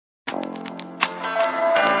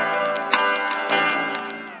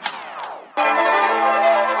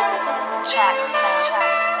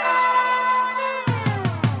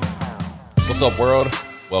What's up, world?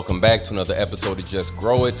 Welcome back to another episode of Just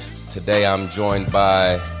Grow It. Today I'm joined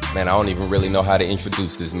by, I don't even really know how to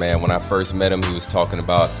introduce this man. When I first met him, he was talking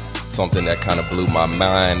about something that kind of blew my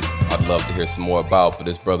mind. I'd love to hear some more about, but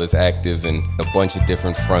this brother's active in a bunch of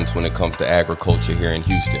different fronts when it comes to agriculture here in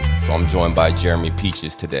Houston. So I'm joined by Jeremy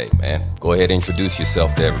Peaches today, man. Go ahead and introduce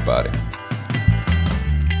yourself to everybody.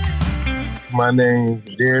 My name's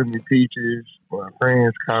Jeremy Peaches. My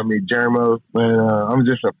friends call me Jermo, but I'm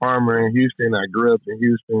just a farmer in Houston. I grew up in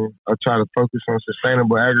Houston. I try to focus on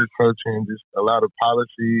sustainable agriculture and just a lot of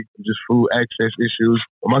policy, just food access issues.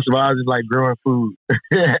 But most of all, I just like growing food.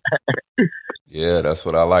 Yeah, that's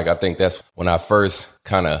what I like. I think that's when I first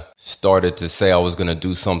kind of started to say I was going to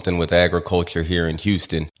do something with agriculture here in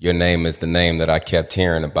Houston. Your name is the name that I kept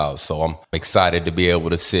hearing about. So I'm excited to be able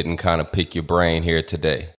to sit and kind of pick your brain here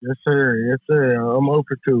today. Yes, sir. Yes, sir. I'm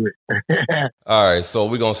open to it. All right. So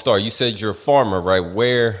we're going to start. You said you're a farmer, right?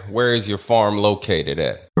 Where is your farm located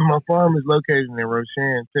at? My farm is located in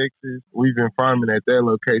Roshan, Texas. We've been farming at that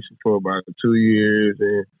location for about 2 years,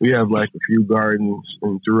 and we have like a few gardens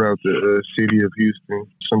throughout the city of Houston,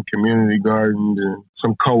 some community gardens and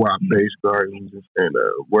some co-op-based gardens and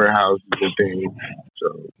warehouses and things.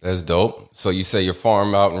 So that's dope. So you say your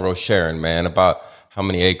farm out in Roshan, man. About how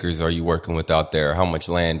many acres are you working with out there? How much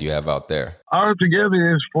land do you have out there?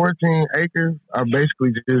 Altogether, it's 14 acres. I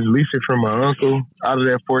basically just lease it from my uncle. Out of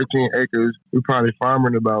that 14 acres, we probably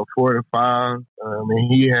farming about 4 to 5.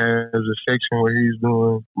 And he has a section where he's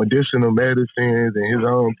doing medicinal medicines and his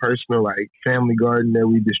own personal, like, family garden that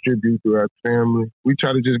we distribute through our family. We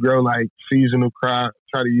try to just grow, like, seasonal crops,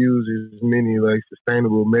 try to use as many, like,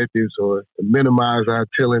 sustainable methods or minimize our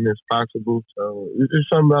tilling as possible. So it's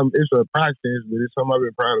something, it's a process, but it's something I've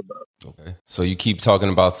been proud about. Okay. So you keep talking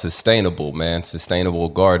about sustainable, man, sustainable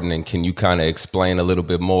gardening. Can you kind of explain a little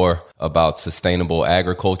bit more about sustainable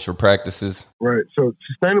agriculture practices? Right. So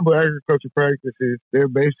sustainable agriculture practices, they're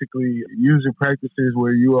basically using practices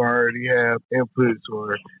where you already have inputs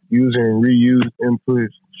or using reused inputs.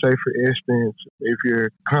 Say, for instance, if you're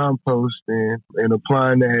composting and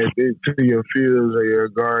applying that to your fields or your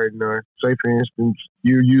garden, or say, for instance,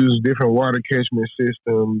 you use different water catchment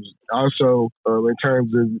systems. Also, in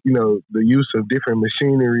terms of, the use of different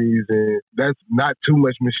machineries, and that's not too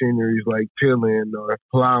much machineries like tilling or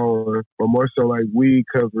plowing, but more so like weed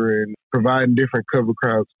covering, providing different cover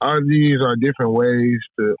crops. All of these are different ways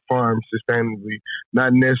to farm sustainably,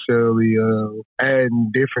 not necessarily adding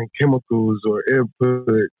different chemicals or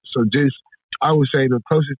input. So I would say the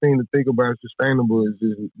closest thing to think about sustainable is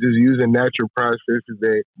just using natural processes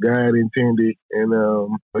that God intended. And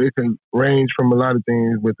it can range from a lot of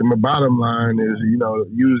things, but the bottom line is,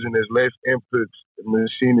 using as less inputs,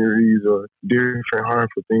 machineries, or different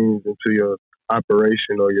harmful things into your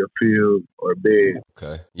operation or your field or bed.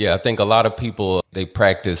 Okay. Yeah, I think a lot of people, they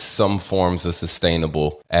practice some forms of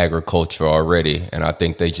sustainable agriculture already, and I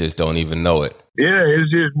think they just don't even know it. Yeah,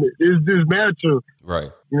 it's just natural.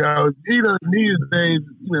 Right. These days,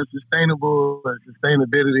 sustainable or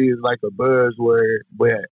sustainability is like a buzzword,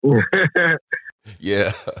 but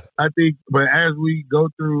yeah. I think, but as we go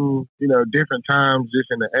through, different times just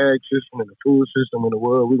in the ag system and the food system in the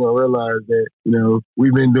world, we're going to realize that,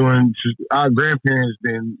 we've been our grandparents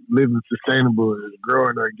been living sustainable,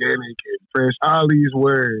 growing organic and fresh, all these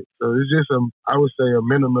words. So it's just I would say a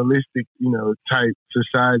minimalistic, type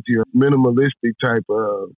society or minimalistic type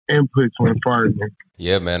of inputs when farming.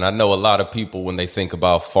 Yeah, man. I know a lot of people, when they think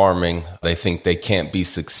about farming, they think they can't be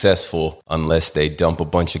successful unless they dump a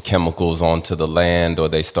bunch of chemicals onto the land or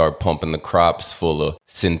they start pumping the crops full of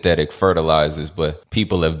synthetic fertilizers. But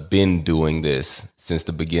people have been doing this since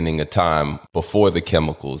the beginning of time, before the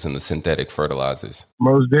chemicals and the synthetic fertilizers.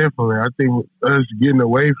 Most definitely. I think us getting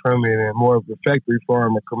away from it and more of a factory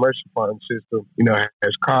farm and commercial farm system,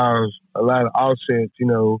 has caused a lot of offsets,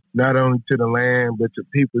 not only to the land, but to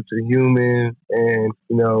people, to humans. And,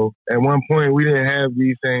 at one point we didn't have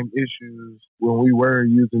these same issues when we were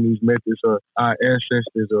using these methods, or our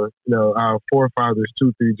ancestors or, our forefathers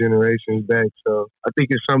 2-3 generations back. So I think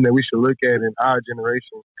it's something that we should look at in our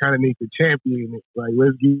generation, kind of need to champion it. Like,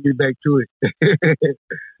 let's get back to it.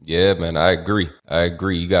 Yeah, man, I agree.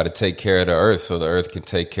 You got to take care of the earth so the earth can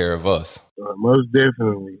take care of us. Most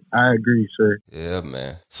definitely. I agree, sir. Yeah,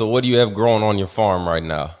 man. So what do you have growing on your farm right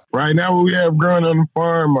now? Right now, what we have growing on the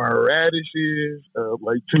farm are radishes,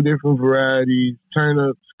 like 2 different varieties,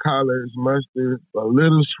 turnips, collards, mustard, a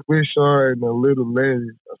little Swiss chard, and a little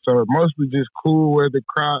lettuce. So mostly just cool weather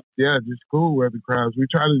crops. Yeah, just cool weather crops. We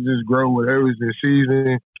try to just grow whatever's in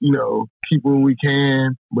season. keep what we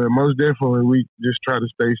can. But most definitely, we just try to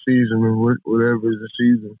stay seasoned and whatever is the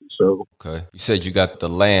season. So, okay. You said you got the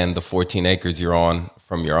land, the 14 acres you're on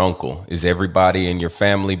from your uncle. Is everybody in your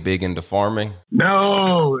family big into farming?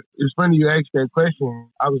 No, it's funny you asked that question.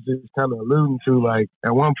 I was just kind of alluding to, like,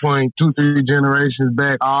 at one point, 2-3 generations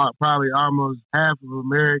back, probably almost half of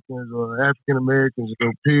Americans or African Americans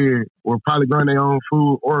period were probably growing their own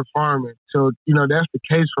food or farming. So, that's the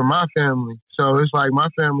case for my family. So it's like my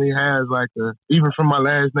family has even from my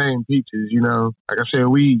last name, Peaches, like I said,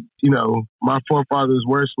 my forefathers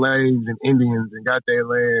were slaves and Indians and got their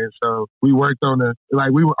land. So we worked on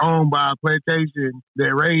we were owned by a plantation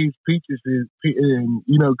that raised peaches and,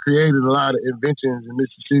 created a lot of inventions in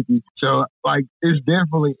Mississippi. So it's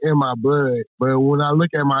definitely in my blood. But when I look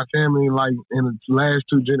at my family, like in the last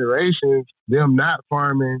 2 generations, them not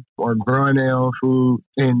farming or growing their own food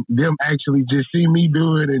and them actually just see me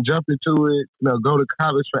do it and jump into it, go to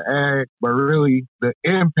college for ag, but really the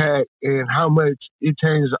impact and how much it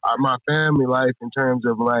changed my family life in terms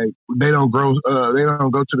of they don't go to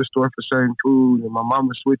the store for certain food, and my mama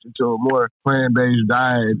switching to a more plant-based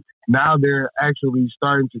diet. Now they're actually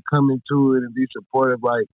starting to come into it and be supportive.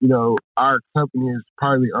 Our company is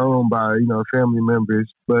partly owned by, family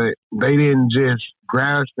members, but they didn't just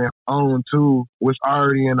grasp and own to what's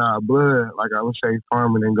already in our blood. Like I would say,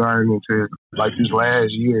 farming and gardening to this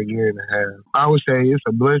last year and a half. I would say it's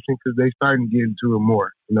a blessing because they starting to get into it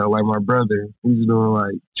more. Like my brother, he's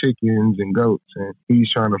doing chickens and goats and he's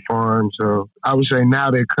trying to farm. So I would say now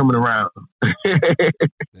they're coming around.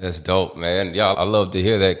 That's dope, man. Yeah, I love to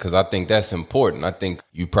hear that because I think that's important. I think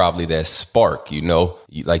you probably that spark,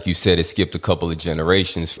 like you said, it skipped a couple of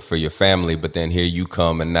generations for your family, but then here you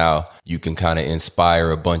come and now you can kind of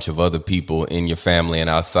inspire a bunch of other people in your family and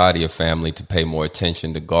outside of your family to pay more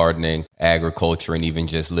attention to gardening, agriculture, and even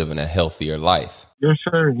just living a healthier life. Yes,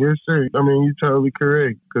 sir. Yes, sir. You're totally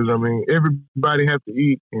correct. Because, everybody have to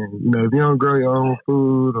eat. And, if you don't grow your own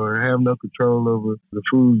food or have no control over the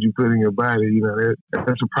food you put in your body,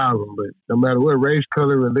 that's a problem. But no matter what race,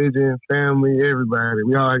 color, religion, family, everybody,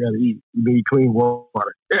 we all got to eat. We need clean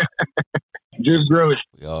water. Just grow it.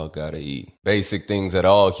 We all got to eat. Basic things that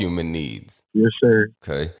all human needs. Yes, sir.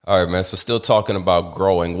 Okay. All right, man. So still talking about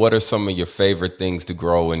growing, what are some of your favorite things to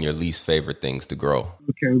grow and your least favorite things to grow?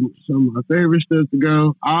 Okay. Some of my favorite stuff to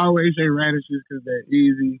grow, I always say radishes because they're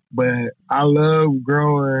easy, but I love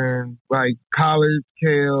growing collard,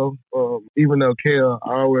 kale. Even though kale,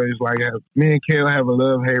 I always me and kale have a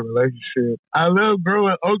love-hate relationship. I love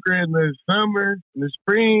growing okra in the summer, in the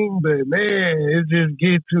spring, but man, it just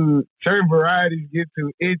certain varieties get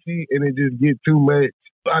too itchy and it just get too much.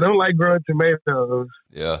 I don't like growing tomatoes.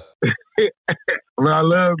 Yeah. But I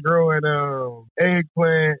love growing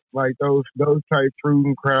eggplant, those type fruit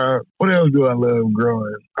and crop. What else do I love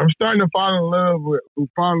growing? I'm starting to fall in love with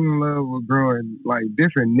growing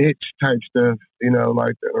different niche type stuff,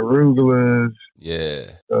 like the arugulas.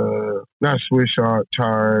 Yeah. Not Swiss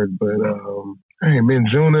chard, but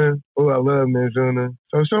Mizuna. Oh, I love Mizuna.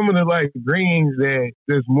 So some of the greens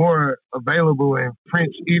that's more available in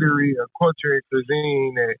French eatery or culture and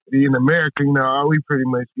cuisine that in America, all we pretty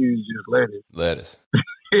much use is just lettuce. Lettuce.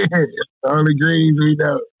 All the greens we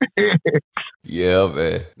know. Yeah,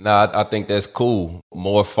 man. Nah, I think that's cool.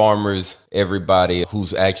 More farmers, everybody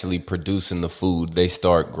who's actually producing the food, they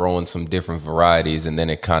start growing some different varieties, and then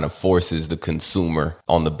it kind of forces the consumer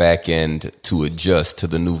on the back end to adjust to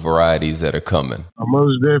the new varieties that are coming.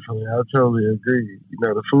 Most definitely. I totally agree.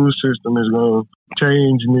 The food system is going to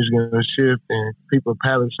change and it's going to shift, and people's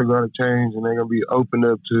palates are going to change, and they're going to be opened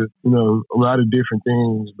up to, a lot of different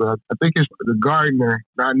things. But I think it's the gardener,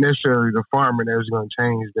 not necessarily the farmer, that's going to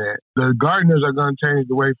change that. The gardeners are going to change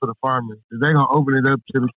the way for the farmers. They're going to open it up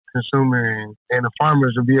to the consumer, and the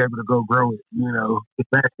farmers will be able to go grow it,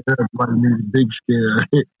 back it up on these big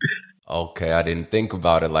scale. Okay, I didn't think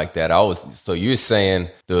about it like that. So you're saying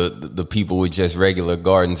the people with just regular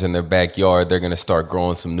gardens in their backyard, they're going to start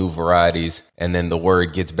growing some new varieties, and then the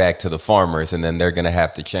word gets back to the farmers, and then they're going to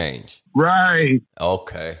have to change. Right.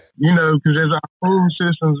 Okay. Because as our food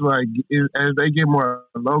systems, as they get more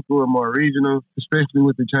local and more regional, especially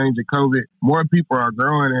with the change of COVID, more people are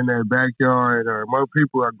growing in their backyard, or more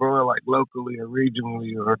people are growing locally or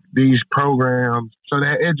regionally, or these programs. So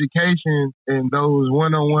that education and those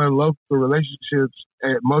one-on-one local relationships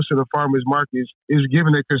at most of the farmers markets is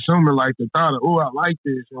giving the consumer the thought of, oh, I like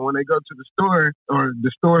this. And when they go to the store, or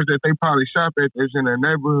the stores that they probably shop at that's in their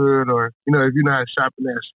neighborhood, or, if you're not shopping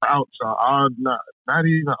at Sprouts or all, not not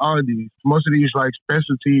even Aldi's. Most of these like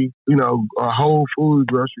specialty, whole food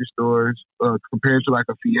grocery stores, compared to like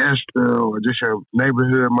a Fiesta or just your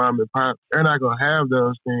neighborhood mom and pop, they're not gonna have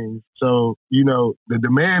those things. So, the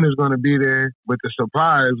demand is going to be there, but the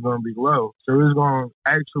supply is going to be low. So it's going to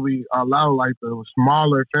actually allow like the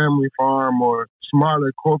smaller family farm or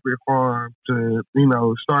smaller corporate farm to,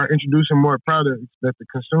 start introducing more products that the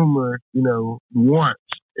consumer, wants.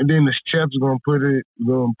 And then the chef's gonna put it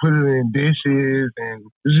in dishes, and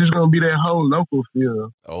it's just gonna be that whole local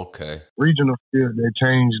feel. Okay. Regional feel that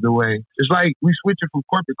changed the way. It's like we switching from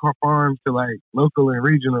corporate farms to like local and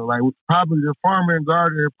regional. Like probably the farmer and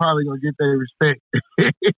gardener probably gonna get their respect.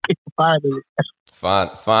 Finally.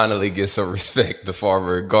 Finally get some respect, the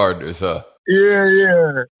farmer and gardeners, huh?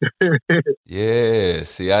 Yeah. Yeah.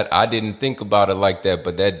 See, I didn't think about it like that,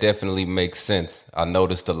 but that definitely makes sense. I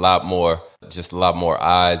noticed a lot more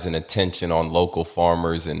eyes and attention on local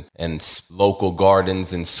farmers and local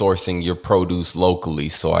gardens and sourcing your produce locally.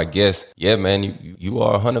 So I guess, yeah, man, you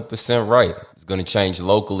are 100% right. It's going to change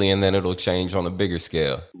locally, and then it'll change on a bigger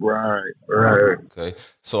scale. Right. Okay.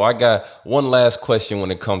 So I got one last question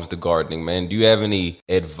when it comes to gardening, man. Do you have any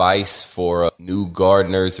advice for new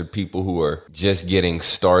gardeners or people who are just getting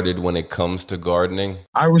started when it comes to gardening?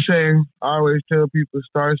 I would say, I always tell people,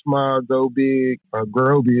 start small, go big, or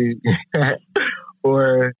grow big.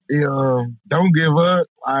 Or, don't give up.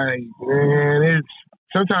 It's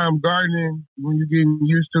sometimes gardening, when you're getting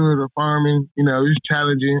used to it or farming, it's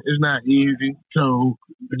challenging. It's not easy. So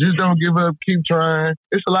just don't give up. Keep trying.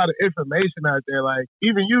 It's a lot of information out there. Like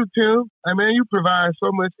even you, Tim, you provide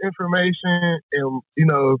so much information and,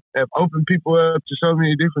 have opened people up to so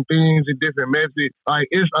many different things and different methods. Like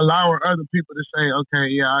it's allowing other people to say, okay,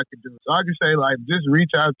 yeah, I can do it. So I can say like, just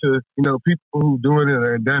reach out to, people who doing it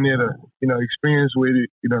or done it or, experience with it,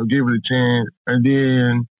 give it a chance. And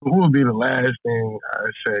then what would be the last thing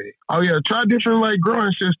I'd say? Oh yeah, try different like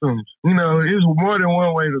growing systems. It's more than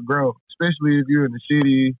one way to grow. Especially if you're in the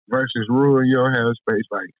city versus rural, you don't have space.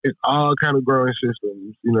 Like it's all kind of growing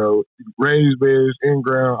systems, raised beds,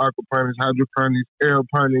 in-ground, aquaponics, hydroponics,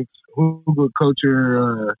 aeroponics,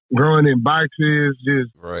 hugelkultur, growing in boxes,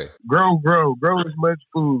 just right. Grow as much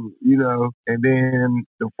food, And then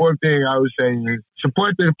the fourth thing I would say is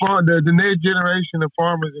support the next generation of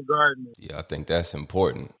farmers and gardeners. Yeah, I think that's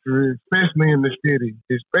important. Especially in the city.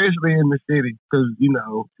 Because,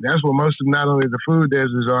 that's what most of not only the food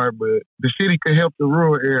deserts are, but the city could help the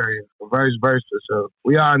rural area, or vice versa. So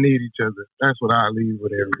we all need each other. That's what I leave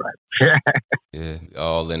with everybody. Yeah, we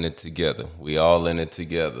all in it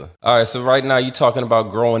together. All right, so right now you're talking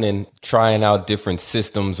about growing and trying out different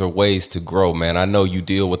systems or ways to grow, man. I know you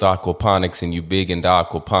deal with aquaponics and you big into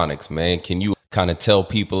aquaponics, man. Can you kind of tell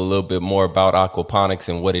people a little bit more about aquaponics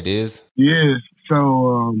and what it is? Yes.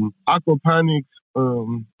 So aquaponics,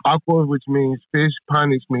 aqua, which means fish,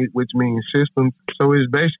 ponics, which means systems. So it's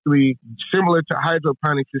basically similar to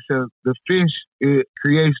hydroponics, except the fish, it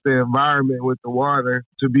creates the environment with the water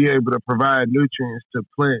to be able to provide nutrients to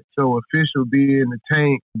plants. So a fish will be in the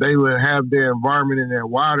tank, they will have their environment and their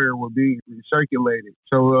water will be recirculated.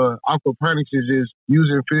 So aquaponics is just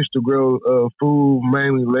using fish to grow food,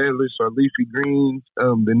 mainly lettuce or leafy greens.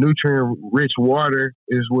 The nutrient-rich water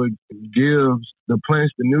is what gives the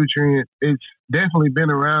plants the nutrient. It's definitely been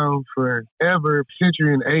around forever,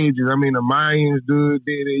 century and ages. The Mayans did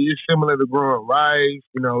it. It's similar to growing rice.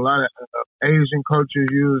 A lot of Asian cultures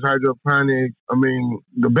use hydroponics.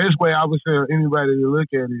 The best way I would tell anybody to look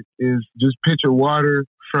at it is just picture water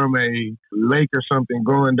from a lake or something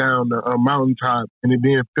going down a mountaintop and it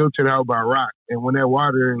being filtered out by rock. And when that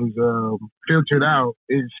water is filtered out,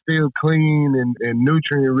 it's still clean and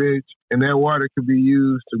nutrient rich. And that water could be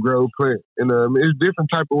used to grow plants. And it's different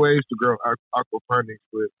type of ways to grow aquaponics.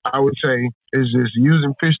 But I would say it's just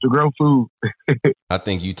using fish to grow food. I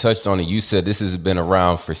think you touched on it. You said this has been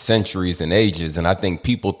around for centuries and ages. And I think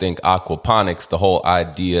people think aquaponics, the whole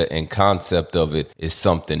idea and concept of it is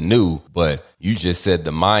something new. But you just said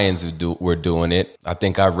the Mayans were doing it. I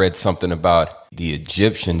think I read something about the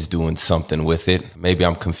Egyptians doing something with it. Maybe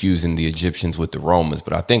I'm confusing the Egyptians with the Romans,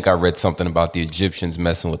 but I think I read something about the Egyptians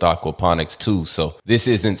messing with aquaponics too. So this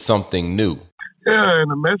isn't something new. Yeah, and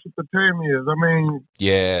the Mesopotamians,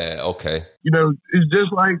 Yeah, okay. It's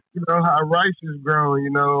just like, how rice is grown,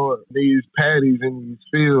 these paddies in these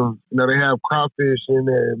fields, they have crawfish in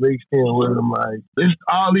there mixed in with them. Like, it's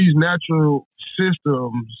all these natural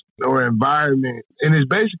systems or environment, and it's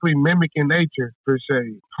basically mimicking nature per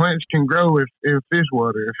se. Plants can grow in fish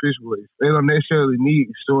water and fish waste. They don't necessarily need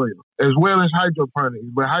soil, as well as hydroponics.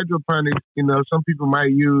 But hydroponics, some people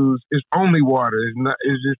might use it's only water.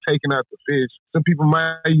 It's just taking out the fish. Some people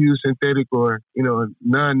might use synthetic or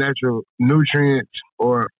non-natural nutrients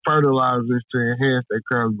or fertilizers to enhance their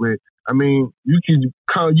crops. But I mean, you can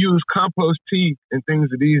use compost tea and things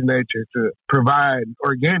of these nature to provide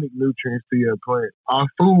organic nutrients to your plant, or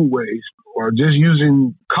food waste, or just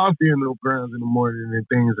using coffee in the grounds in the morning and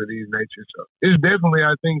things of these nature. So it's definitely,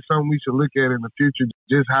 I think, something we should look at in the future,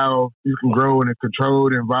 just how you can grow in a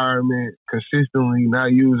controlled environment consistently,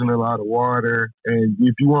 not using a lot of water. And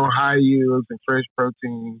if you want high yields and fresh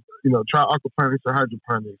protein, try aquaponics or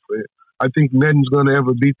hydroponics. But I think nothing's going to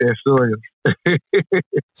ever beat that soil.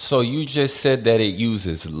 So you just said that it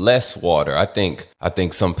uses less water. I think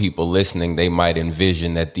some people listening, they might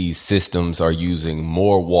envision that these systems are using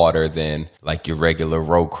more water than like your regular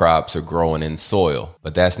row crops are growing in soil,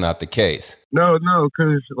 but that's not the case. No,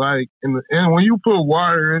 because like and when you put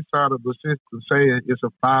water inside of the system, say it's a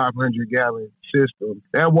 500-gallon system,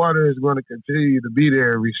 that water is going to continue to be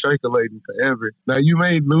there recirculating forever. Now, you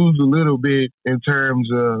may lose a little bit in terms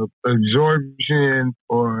of absorption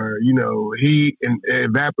or, heat and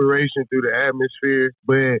evaporation through the atmosphere,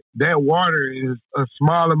 but that water is a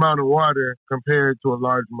small amount of water compared to a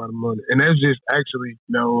large amount of money. And that's just actually,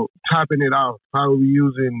 topping it off, probably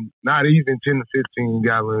using not even 10 to 15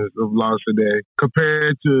 gallons of loss a day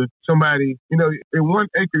compared to somebody, in 1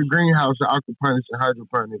 acre greenhouse of aquaponics and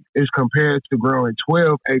hydroponics is compared to growing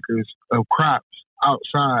 12 acres of crops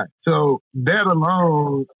outside. So that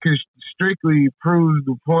alone strictly proves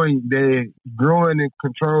the point that growing in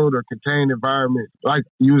controlled or contained environment, like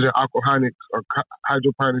using aquaponics or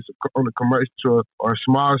hydroponics on a commercial or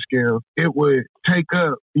small scale, it would take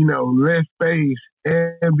up, less space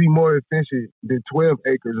and be more efficient than 12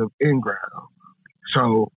 acres of in-ground.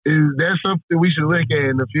 So that's something we should look at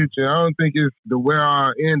in the future. I don't think it's the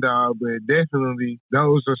where-all, end-all, but definitely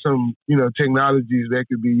those are some, technologies that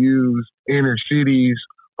could be used in inner cities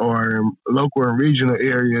or local and regional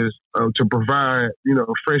areas to provide,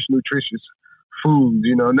 fresh, nutritious foods.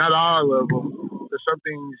 Not all of them. Some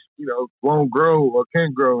things, won't grow or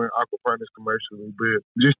can't grow in aquaponics commercially. But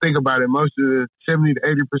just think about it. Most of the 70 to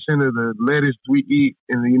 80% of the lettuce we eat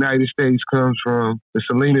in the United States comes from the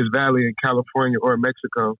Salinas Valley in California or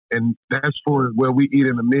Mexico. And that's for where we eat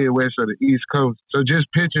in the Midwest or the East Coast. So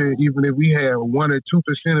just picture, even if we had 1 or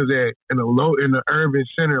 2% of that in the urban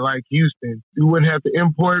center like Houston, you wouldn't have to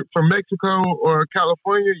import from Mexico or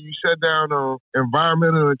California. You shut down on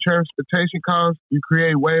environmental and transportation costs. You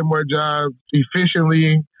create way more jobs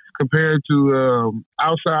efficiently compared to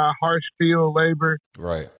outside harsh field labor.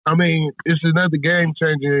 Right. I mean, it's another game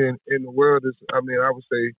changer in the world. I would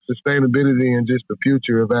say sustainability and just the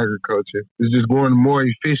future of agriculture is just going more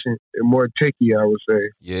efficient and more techy, I would say.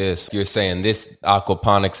 Yes. You're saying this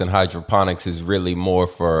aquaponics and hydroponics is really more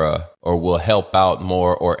for, or will help out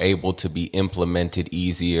more or able to be implemented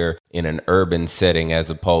easier in an urban setting as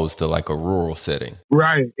opposed to like a rural setting.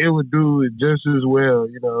 Right. It would do it just as well.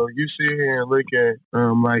 You sit here and look at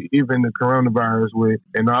like even the coronavirus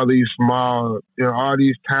and all these small, all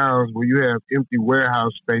these towns where you have empty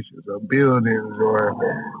warehouse spaces or buildings or,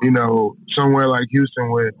 somewhere like Houston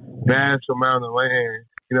with vast amount of land.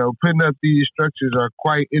 Putting up these structures are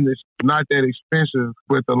not that expensive,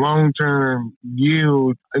 but the long-term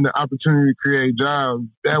yield and the opportunity to create jobs,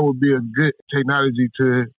 that would be a good technology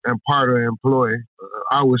to impart or employ,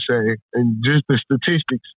 I would say. And just the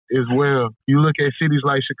statistics as well. You look at cities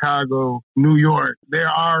like Chicago, New York, they're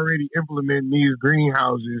already implementing these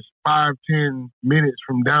greenhouses 5-10 minutes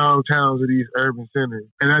from downtowns of these urban centers.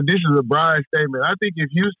 And this is a broad statement. I think if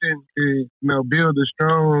Houston could, build a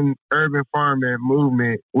strong urban farming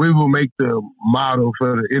movement, we will make the model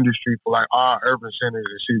for the industry for like all urban centers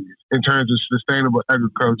and cities in terms of sustainable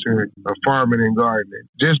agriculture, farming and gardening.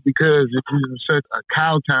 Just because if we were such a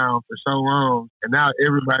cow town for so long and now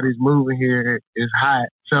everybody's moving here, it's hot.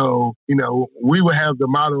 So, we would have the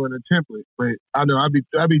model and the template, but I know I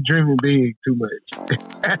be dreaming big too much.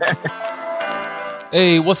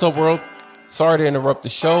 Hey, what's up, world? Sorry to interrupt the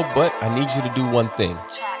show, but I need you to do one thing.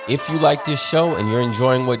 If you like this show and you're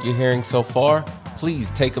enjoying what you're hearing so far,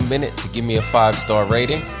 please take a minute to give me a 5-star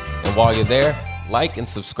rating. And while you're there, like and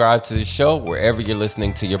subscribe to the show wherever you're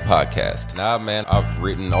listening to your podcast. Now, man, I've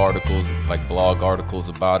written articles, like blog articles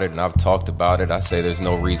about it, and I've talked about it. I say there's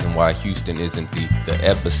no reason why Houston isn't the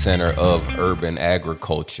epicenter of urban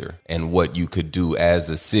agriculture and what you could do as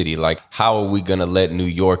a city. Like, how are we going to let New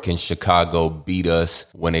York and Chicago beat us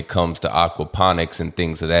when it comes to aquaponics and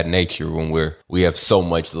things of that nature when we have so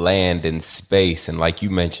much land and space, and like you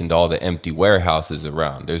mentioned, all the empty warehouses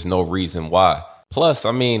around? There's no reason why. Plus,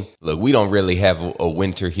 I mean, look, we don't really have a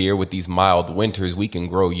winter here. With these mild winters, we can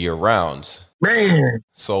grow year round. Man.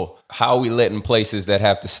 So how are we letting places that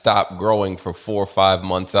have to stop growing for 4 or 5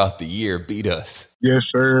 months out the year beat us? Yes,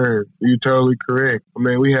 sir. You're totally correct. I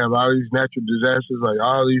mean, we have all these natural disasters, like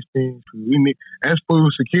all these things. We need, that's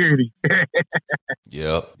food security.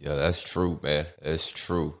 Yep. Yeah, that's true, man. That's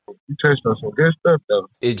true. You touched on some good stuff, though.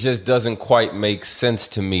 It just doesn't quite make sense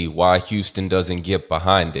to me why Houston doesn't get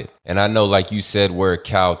behind it. And I know, like you said, we're a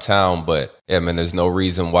cow town, but yeah, man, there's no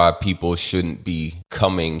reason why people shouldn't be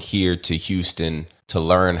coming here to Houston to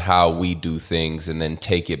learn how we do things and then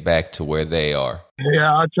take it back to where they are.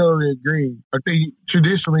 Yeah, I totally agree. I think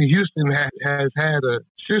traditionally Houston has had a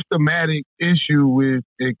systematic issue with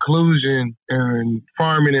inclusion and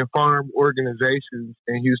farming and farm organizations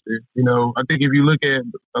in Houston. You know, I think if you look at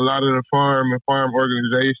a lot of the farm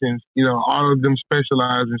organizations, you know, all of them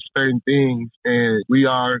specialize in certain things, and we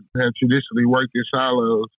all have traditionally worked in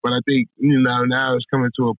silos. But I think, you know, now it's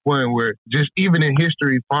coming to a point where just even in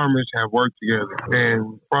history, farmers have worked together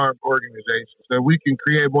and farm organizations. So we can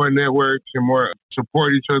create more networks and more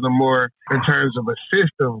support each other more in terms of a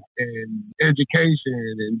system and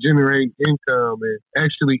education and generating income and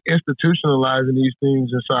actually institutionalizing these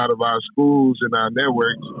things inside of our schools and our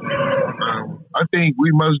networks. I think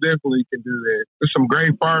we most definitely can do that. There's some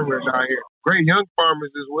great farmers out here. Great young farmers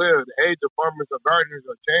as well. The age of farmers or gardeners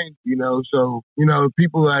are changing, you know. So, you know,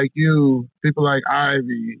 people like you, people like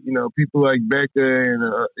Ivy, you know, people like Becca and,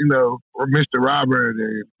 you know, or Mr. Robert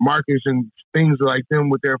and Marcus and things like them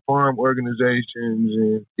with their farm organizations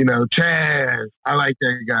and, you know, Chaz. I like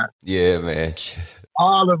that guy. Yeah, man.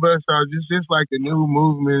 All of us are just like a new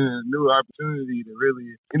movement and a new opportunity to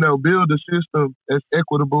really, you know, build a system that's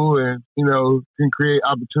equitable and, you know, can create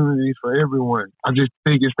opportunities for everyone. I just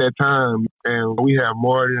think it's that time, and we have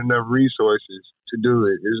more than enough resources to do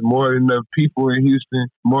it. There's more than enough people in Houston,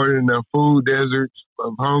 more than enough food deserts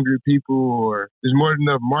of hungry people, or there's more than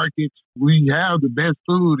enough markets. We have the best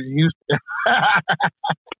food in Houston.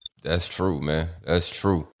 That's true, man. That's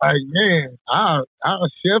true. Like, man, our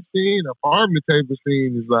chef scene, the farm to table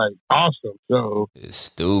scene is like awesome. So it's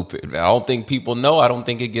stupid, man. I don't think people know. I don't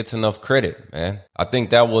think it gets enough credit, man. I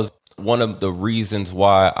think that was one of the reasons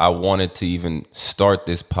why I wanted to even start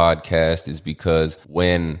this podcast, is because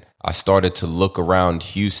when I started to look around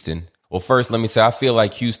Houston, well, first, let me say, I feel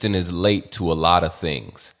like Houston is late to a lot of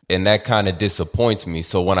things, and that kind of disappoints me.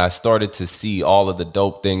 So when I started to see all of the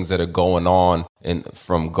dope things that are going on, and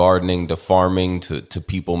from gardening to farming to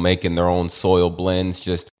people making their own soil blends,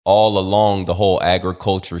 just all along the whole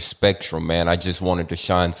agriculture spectrum, man, I just wanted to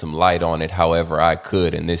shine some light on it however I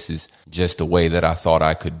could. And this is just a way that I thought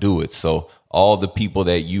I could do it. So all the people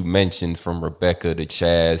that you mentioned, from Rebecca to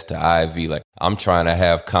Chaz to Ivy, like, I'm trying to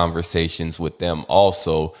have conversations with them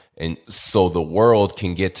also, and so the world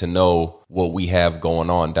can get to know what we have going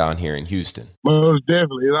on down here in Houston. Most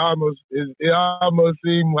definitely. It almost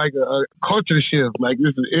seemed like a culture shift, like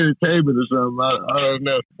this is entertainment or something. I don't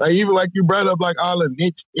know. Like, even like you brought up like all the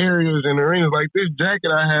niche areas and arenas, like this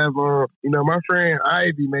jacket I have on, you know, my friend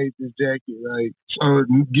Ivy made this jacket, like, so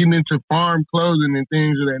getting into farm clothing and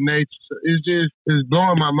things of that nature. So it's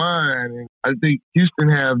blowing my mind. And I think Houston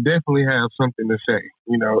definitely have something to say,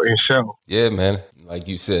 you know, and show. Yeah, man. Like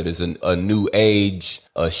you said, it's a new age,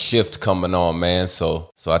 a shift coming on, man.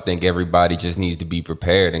 So I think everybody just needs to be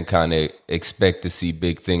prepared and kind of expect to see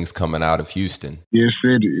big things coming out of Houston. Yes,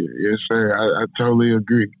 it is. Yes, sir. I totally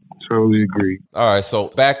agree. Totally agree. All right. So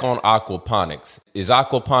back on aquaponics. Is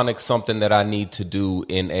aquaponics something that I need to do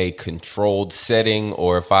in a controlled setting,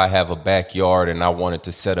 or if I have a backyard and I wanted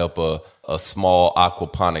to set up a small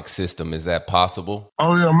aquaponic system, is that possible?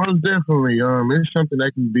 Oh, yeah, most definitely. It's something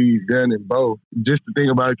that can be done in both. Just to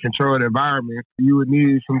think about a controlled environment, you would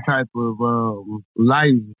need some type of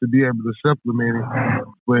lighting to be able to supplement it.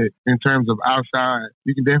 But in terms of outside,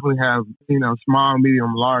 you can definitely have, you know, small,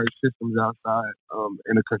 medium, large systems outside.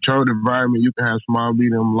 In a controlled environment, you can have small,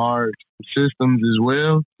 medium, large systems as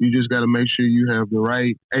well. You just got to make sure you have the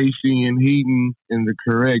right AC and heating and the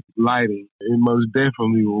correct lighting. It most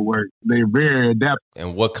definitely will work. They're very adaptive.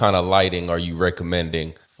 And what kind of lighting are you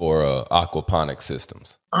recommending for aquaponic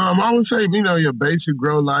systems? I would say, your basic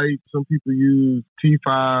grow light. Some people use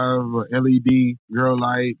T5 or LED grow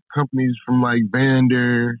light, companies from like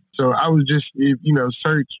Vander. So I was just, if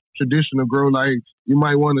search traditional grow lights, you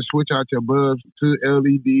might want to switch out your bulbs to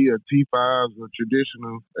LED or T5s or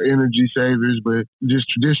traditional energy savers, but just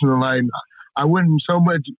traditional lighting. I wouldn't so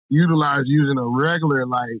much utilize using a regular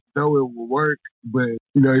light, though it will work. But,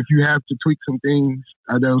 if you have to tweak some things,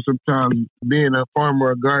 I know sometimes being a farmer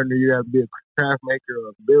or a gardener, you have to be a craft maker or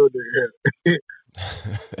a builder.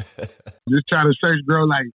 Just try to search grow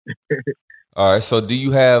light. All right. So do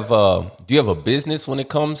you have a business when it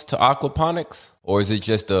comes to aquaponics, or is it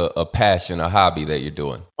just a passion, a hobby that you're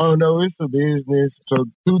doing? Oh, no, it's a business. So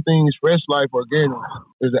two things. Fresh Life Organics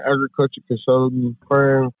is an agriculture consulting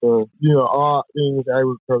firm for, all things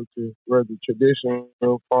agriculture, whether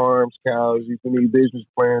traditional farms, cows, you can need business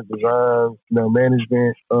plans, design,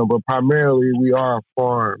 management. But primarily we are a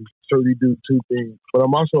farm. So we do two things. But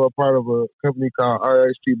I'm also a part of a company called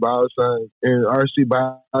RST Bioscience. And RST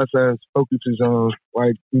Bioscience focuses on,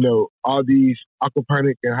 all these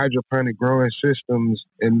aquaponic and hydroponic growing systems,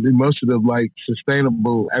 and most of them like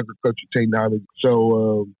sustainable agriculture technology.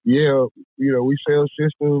 So, we sell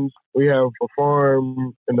systems. We have a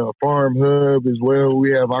farm and a farm hub as well.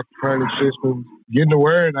 We have aquaponic systems. Getting the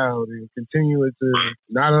word out and continuing to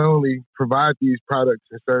not only provide these products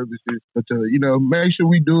and services, but to, make sure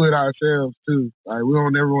we do it ourselves too. Like, we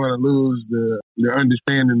don't ever want to lose the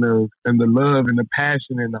understanding of and the love and the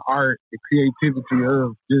passion and the art and creativity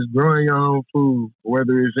of just growing your own food,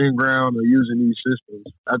 whether it's in ground or using these systems.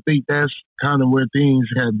 I think that's kind of where things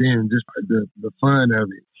have been, just the fun of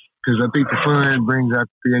it. Because I think the fun brings out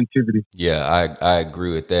creativity. Yeah, I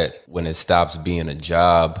agree with that. When it stops being a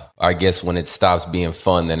job, I guess when it stops being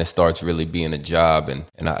fun, then it starts really being a job. And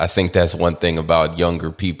I think that's one thing about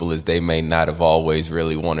younger people is they may not have always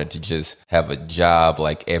really wanted to just have a job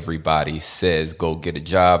like everybody says, go get a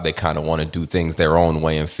job. They kind of want to do things their own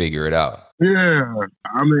way and figure it out. Yeah,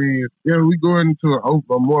 we go into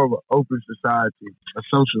more of an open society, a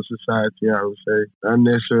social society, I would say. Not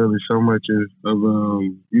necessarily so much as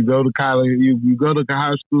you go to college, you go to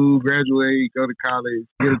high school, graduate, go to college,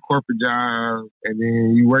 get a corporate job, and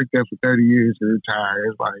then you work there for 30 years and retire.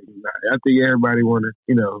 It's like, I think everybody want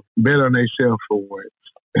to, bet on themselves for once.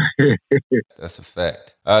 That's a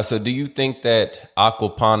fact. So do you think that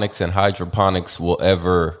aquaponics and hydroponics will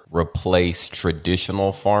ever replace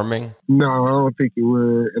traditional farming? No, I don't think it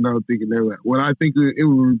would, and I don't think it never. Well, I think it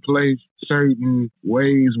would replace certain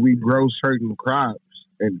ways we grow certain crops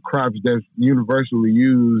and crops that's universally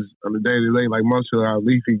used on a day-to-day, like most of our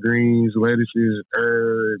leafy greens, lettuces,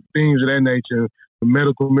 herbs, things of that nature.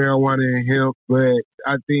 Medical marijuana and hemp, but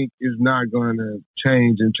I think it's not going to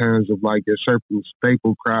change in terms of like your certain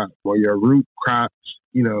staple crop or your root crops.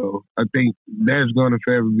 I think that's going to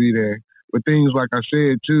forever be there. But things like I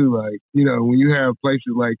said too, like, when you have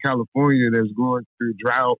places like California that's going through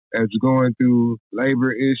drought, that's going through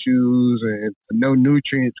labor issues and no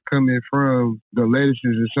nutrients coming from the lettuces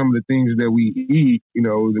and some of the things that we eat,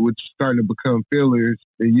 which is starting to become fillers,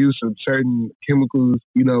 the use of certain chemicals,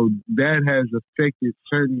 that has affected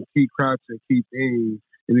certain key crops and key things.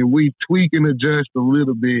 And if we tweak and adjust a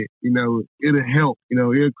little bit, it'll help.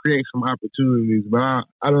 It'll create some opportunities. But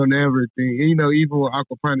I don't ever think, even with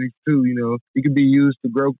aquaponics too, it can be used to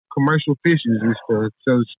grow commercial fishes and stuff.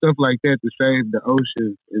 So stuff like that to save the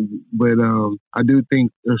ocean. But I do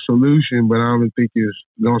think a solution, but I don't think it's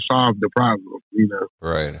going to solve the problem,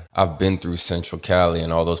 Right. I've been through Central Cali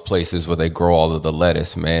and all those places where they grow all of the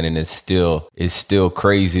lettuce, man. And it's still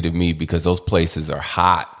crazy to me because those places are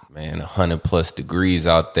hot. Man, 100 plus degrees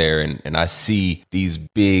out there. And I see these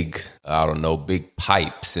big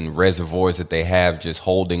pipes and reservoirs that they have just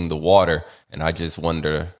holding the water. And I just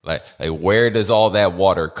wonder, like where does all that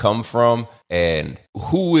water come from and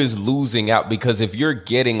who is losing out? Because if you're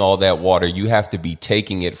getting all that water, you have to be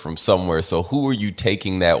taking it from somewhere. So who are you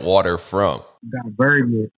taking that water from?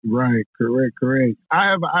 Diverting it. Right. Correct. I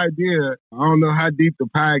have an idea. I don't know how deep the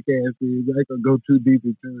podcast is. I could go too deep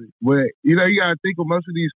into it. But, you got to think of most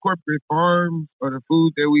of these corporate farms or the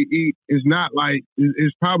food that we eat. It's not like,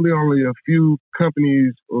 it's probably only a few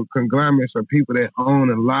companies or conglomerates or people that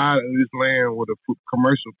own a lot of this land with the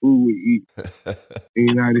commercial food we eat in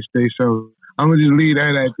the United States. So I'm going to just leave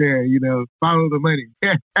that out there, follow the money.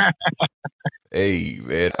 Hey,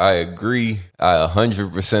 man, I agree. I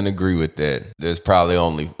 100% agree with that. There's probably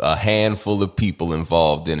only a handful of people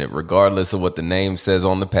involved in it, regardless of what the name says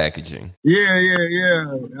on the packaging. Yeah.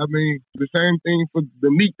 I mean, the same thing for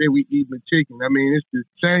the meat that we eat, the chicken. I mean, it's the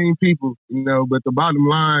same people, but the bottom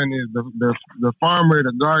line is the farmer,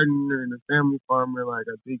 the gardener, and the family farmer. Like,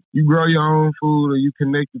 I think you grow your own food or you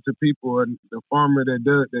connected to people, and the farmer that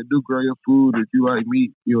do grow your food, if you like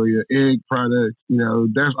meat, your egg products,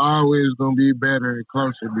 that's always going to be better and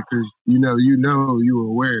closer because, you're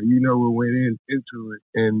aware, what went into it.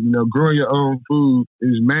 And, growing your own food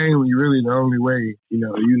is mainly really the only way,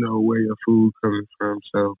 where your food comes from.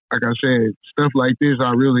 So, like I said, stuff like this,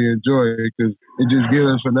 I really enjoy it because it just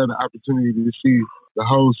gives us another opportunity to see the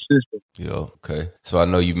whole system. Yeah, okay. So I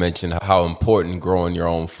know you mentioned how important growing your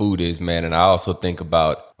own food is, man. And I think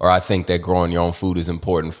that growing your own food is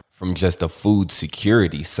important from just a food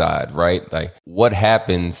security side, right? Like, what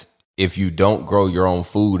happens if you don't grow your own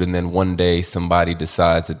food and then one day somebody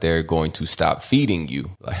decides that they're going to stop feeding you?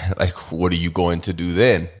 Like, what are you going to do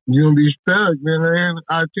then? You're going to be stuck, man.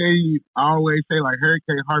 I tell you, I always say, like,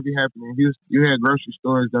 Hurricane Harvey happened in Houston. You had grocery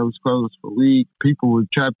stores that was closed for weeks. People were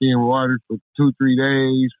trapped in water for 2, 3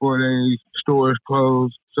 days, 4 days. Stores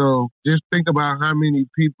closed. So just think about how many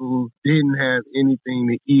people didn't have anything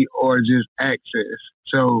to eat or just access.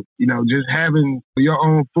 So, just having your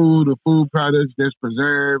own food or food products that's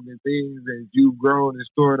preserved and things that you've grown and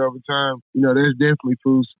stored over time, that's definitely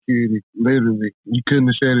food security, literally. You couldn't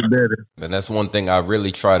have said it better. And that's one thing I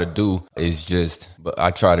really try to do but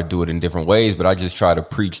I try to do it in different ways, but I just try to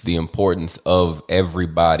preach the importance of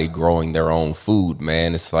everybody growing their own food,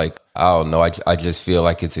 man. It's like, I don't know. I just feel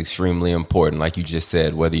like it's extremely important. Like you just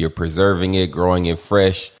said, whether you're preserving it, growing it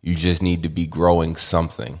fresh, you just need to be growing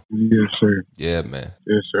something. Yes, sir. Yeah, man.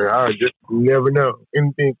 Yes, sir. I just never know.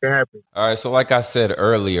 Anything can happen. All right. So like I said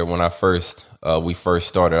earlier, when we first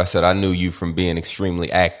started, I said I knew you from being extremely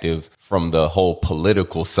active from the whole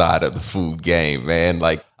political side of the food game, man.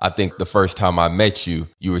 Like, I think the first time I met you,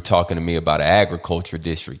 you were talking to me about an agriculture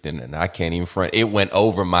district, and I can't even front. It went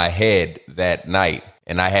over my head that night,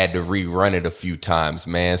 and I had to rerun it a few times,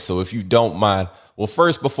 man. So if you don't mind, well,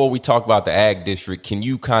 first, before we talk about the ag district, can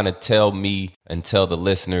you kind of tell me and tell the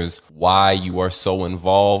listeners why you are so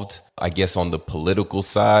involved, I guess, on the political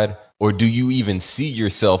side? Or do you even see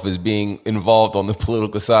yourself as being involved on the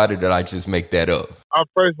political side, or did I just make that up? I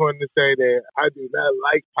first wanted to say that I do not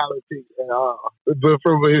like politics at all. But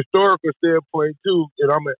from a historical standpoint, too, and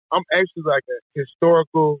I'm actually like a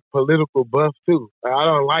historical, political buff, too. I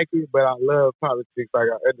don't like it, but I love politics. Like,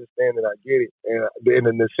 I understand it, I get it, and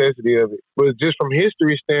the necessity of it. But just from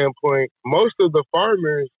history standpoint, most of the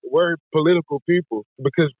farmers were political people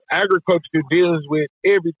because agriculture deals with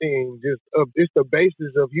everything. It's the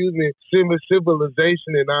basis of human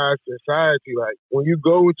civilization in our society. Like, when you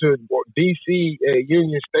go to D.C. at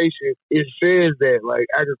Union Station, it says that, like,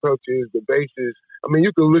 agriculture is the basis. I mean,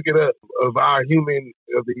 you can look it up of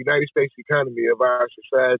the United States economy, of our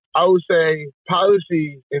society. I would say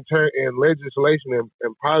policy and legislation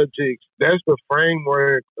and politics, that's the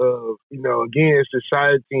framework of, again,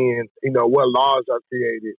 society and, what laws are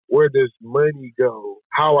created. Where does money go?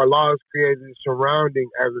 How are laws created surrounding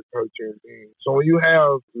agriculture and things? So when you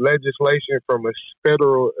have legislation from a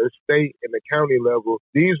federal, a state, and a county level,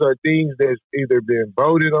 these are things that's either been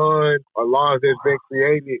voted on or laws that's been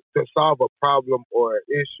created to solve a problem or an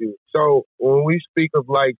issue. So when we speak of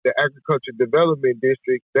like the Agriculture Development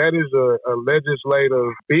District, that is a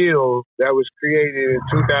legislative bill that was created in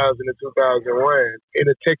 2000 and 2001 in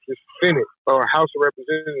the Texas Senate or House of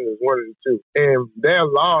Representatives, one of the two. And their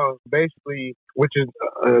law basically, which is,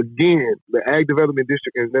 again, the Ag Development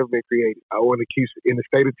District has never been created. I want to keep it in the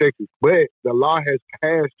state of Texas. But the law has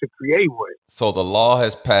passed to create one. So the law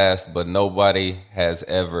has passed, but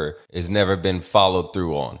it's never been followed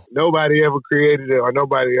through on. Nobody ever created it or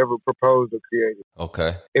nobody ever proposed or created it.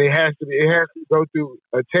 Okay. And it has to go through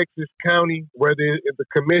a Texas county, whether it's the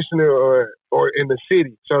commissioner or in the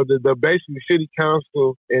city. So the basically city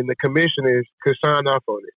council and the commissioners could sign off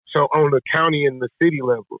on it. So on the county and the city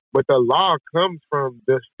level. But the law comes from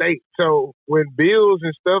the state. So when bills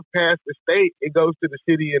and stuff pass the state, it goes to the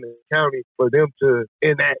city and the county for them to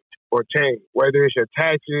enact or change. Whether it's your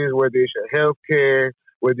taxes, whether it's your health care,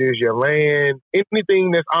 whether it's your land,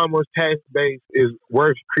 anything that's almost tax-based is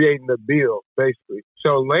worth creating a bill, basically.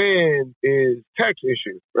 So land is tax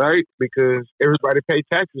issue, right? Because everybody pays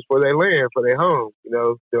taxes for their land, for their home.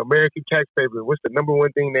 The American taxpayer, what's the number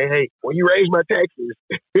one thing they hate? Well, you raise my taxes.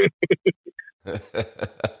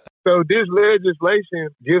 So this legislation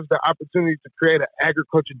gives the opportunity to create an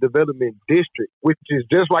agriculture development district, which is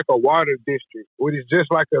just like a water district, which is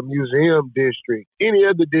just like a museum district, any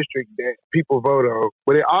other district that people vote on.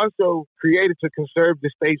 But it also created to conserve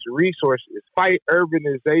the state's resources, fight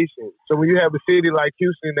urbanization. So when you have a city like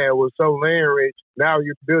Houston that was so land rich, now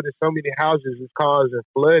you're building so many houses, it's causing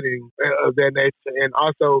flooding of that nature. And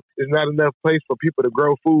also, there's not enough place for people to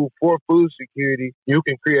grow food for food security. You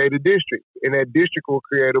can create a district, and that district will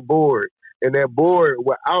create a board. And that board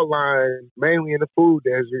will outline, mainly in the food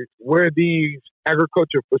desert, where these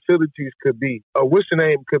agriculture facilities could be, or what's the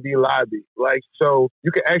name could be lobbied. Like, so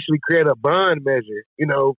you can actually create a bond measure. You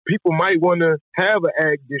know, people might want to have an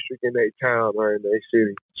ag district in their town or in their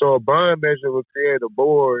city. So a bond measure will create a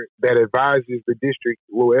board that advises the district,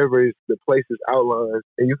 wherever the place is outlined,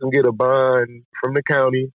 and you can get a bond from the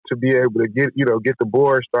county to be able to get the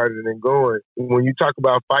board started and going. When you talk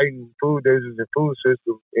about fighting food deserts and food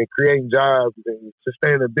systems and creating jobs and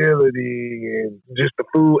sustainability and just the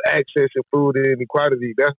food access and food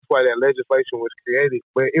inequality, that's why that legislation was created.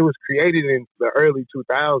 But it was created in the early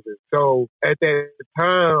 2000s. So at that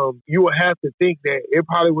time, you would have to think that it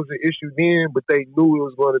probably was an issue then, but they knew it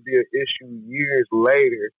was going to be an issue years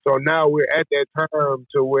later. So now we're at that time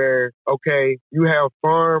to where, okay, you have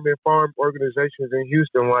farm organizations in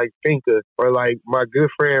Houston like Finca, or like my good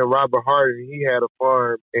friend Robert Harden, he had a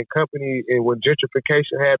farm and company, and when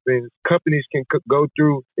gentrification happens, companies can go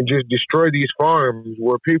through and just destroy these farms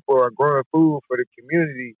where people are growing food for the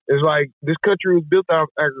community. It's like this country was built off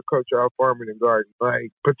agriculture, off farming and gardening.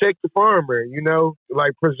 Like, protect the farmer,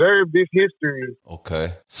 like preserve this history.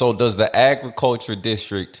 Okay. So does the agriculture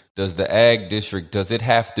district, does it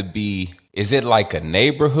have to be, is it like a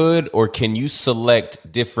neighborhood, or can you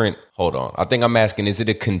select different, hold on, I think I'm asking, is it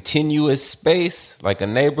a continuous space like a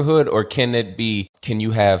neighborhood, or can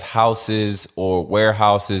you have houses or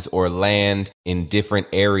warehouses or land in different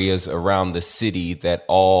areas around the city that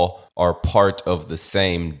all are part of the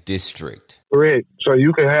same district? Correct. So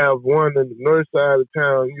you can have one on the north side of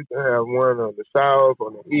town, you can have one on the south,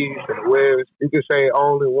 on the east, and the west. You can say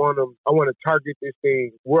only one of them. I want to target this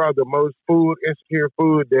thing. Where are the most food insecure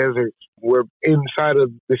food deserts? We're inside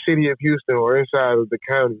of the city of Houston or inside of the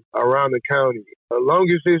county, around the county. As long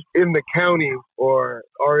as it's in the county or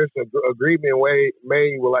it's an agreement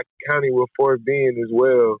made with like the county with Fort Bend as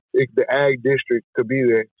well, the ag district could be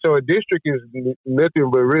there. So a district is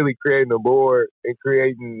nothing but really creating a board and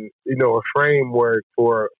creating, a framework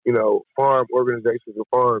for, farm organizations and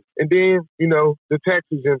farms. And then, the tax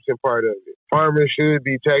exemption part of it. Farmers should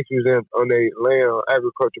be tax exempt on their land on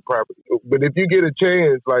agriculture property. But if you get a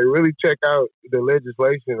chance, like really check out the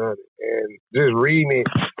legislation on it and just reading it.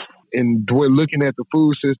 And we're looking at the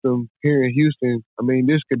food system here in Houston. I mean,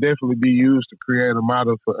 this could definitely be used to create a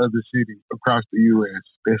model for other cities across the U.S.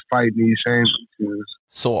 that's fighting these same issues.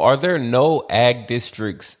 So are there no ag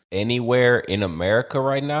districts anywhere in America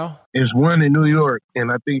right now? There's one in New York,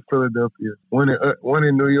 and I think Philadelphia. One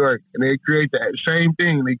in New York, and they create the same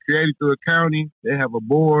thing. They create it through a county. They have a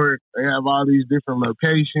board. They have all these different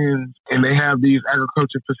locations, and they have these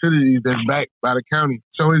agriculture facilities that's backed by the county.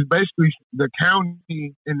 So it's basically the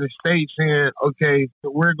county and the state saying, okay,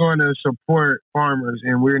 we're going to support farmers,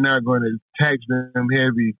 and we're not going to tax them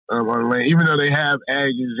heavy on land, even though they have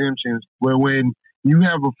ag exemptions. Where when you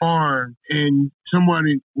have a farm and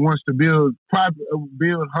somebody wants to build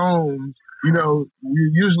homes, what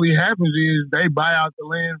usually happens is they buy out the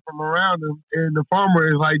land from around them, and the farmer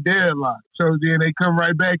is like deadlocked. So then they come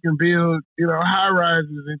right back and build, high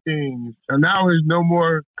rises and things. So now there's no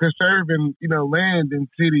more conserving, land in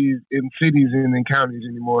cities and in counties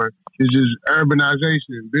anymore. It's just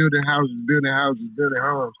urbanization, building houses, building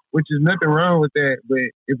homes, which is nothing wrong with that. But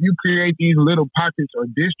if you create these little pockets or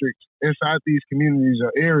districts inside these communities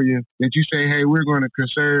or areas that you say, hey, we're going to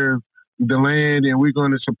conserve the land and we're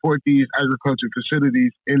going to support these agriculture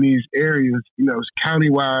facilities in these areas,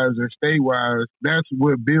 county-wise or state-wise, that's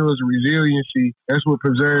what builds resiliency. That's what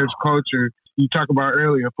preserves culture. You talked about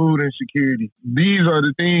earlier, food insecurity. These are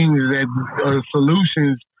the things that are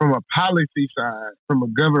solutions from a policy side, from a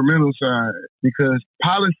governmental side, because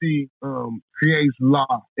policy creates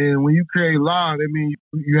law. And when you create law, that means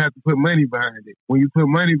you have to put money behind it. When you put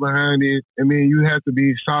money behind it, I mean, you have to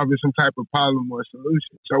be solving some type of problem or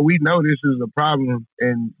solution. So we know this is a problem,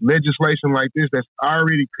 and legislation like this that's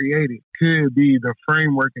already created could be the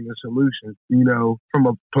framework and the solution, from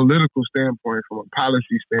a political standpoint, from a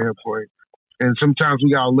policy standpoint. And sometimes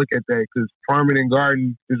we got to look at that, because farming and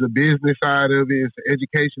gardening is a business side of it. It's an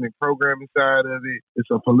education and programming side of it.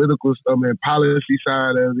 It's a political and policy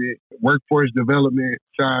side of it, workforce development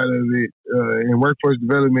side of it. and workforce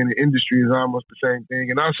development and industry is almost the same thing,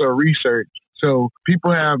 and also research. So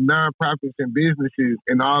people have nonprofits and businesses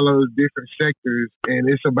in all those different sectors, and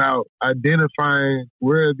it's about identifying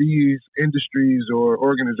where these industries or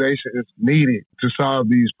organizations needed to solve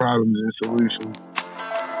these problems and solutions.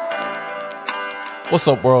 What's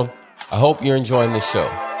up, world? I hope you're enjoying this show.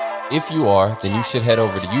 If you are, then you should head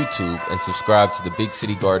over to YouTube and subscribe to the Big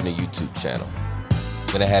City Gardener YouTube channel. I'm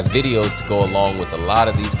going to have videos to go along with a lot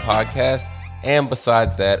of these podcasts. And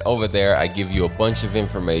besides that, over there, I give you a bunch of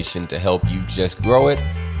information to help you just grow it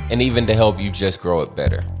and even to help you just grow it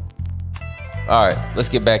better. All right, let's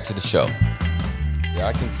get back to the show. Yeah,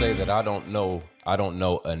 I can say that I don't know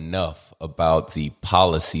enough about the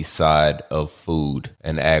policy side of food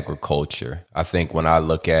and agriculture. I think when I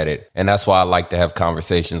look at it, and that's why I like to have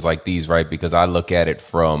conversations like these, right? Because I look at it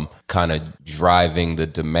from kind of driving the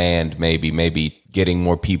demand, maybe getting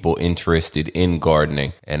more people interested in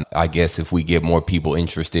gardening. And I guess if we get more people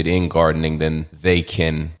interested in gardening, then they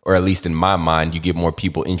can, or at least in my mind, you get more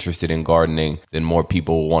people interested in gardening, then more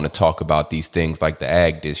people will want to talk about these things like the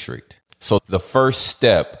ag district. So the first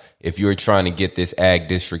step, if you're trying to get this ag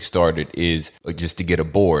district started, is just to get a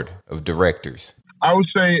board of directors. I would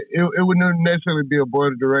say it wouldn't necessarily be a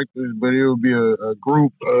board of directors, but it would be a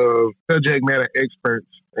group of subject matter experts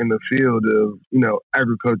in the field of,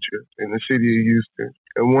 agriculture in the city of Houston.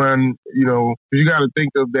 And one, you got to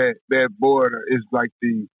think of that board is like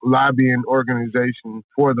the lobbying organization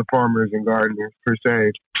for the farmers and gardeners per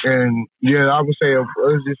se. And yeah, I would say,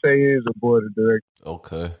 let's just say it is a board of directors.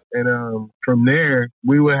 Okay. And from there,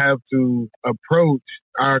 we would have to approach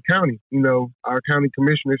our county, our county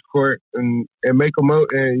commissioners court and make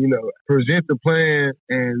present the plan,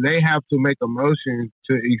 and they have to make a motion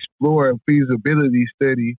to explore a feasibility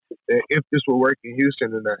study that if this will work in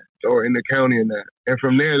Houston or not, or in the county or not. And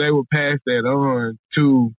from there, they will pass that on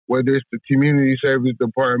to whether it's the community service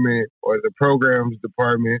department or the programs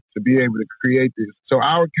department to be able to create this. So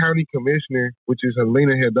our county commissioner, which is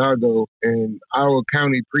Helena Hidalgo, and our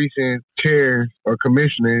county precinct chairs or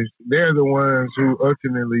commissioners, they're the ones who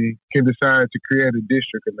ultimately can decide to create a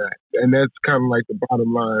district or not. And that's kind of like the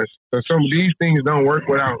bottom line. So some of these things don't work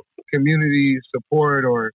without community support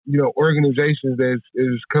or, organizations that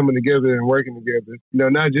is coming together and working together.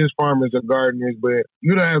 Not just farmers or gardeners, but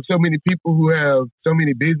you don't have so many people who have so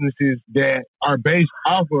many businesses that are based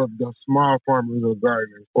off of the small farmers or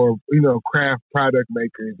gardeners or, craft product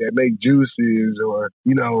makers that make juices or,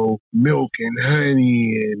 milk and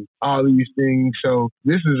honey and all these things. So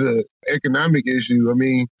this is a economic issue. I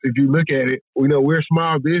mean, if you look at it, we're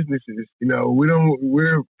small businesses.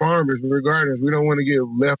 We're farmers, we're gardeners. We don't want to get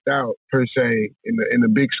left out per se in the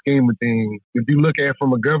big scheme of things. If you look at it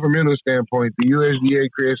from a governmental standpoint, the USDA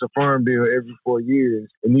creates a farm bill every 4 years,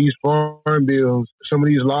 and these farm bills, some of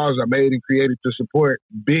these laws are made and created to support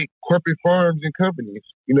big corporate farms and companies.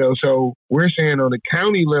 So we're saying on the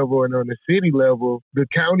county level and on the city level, the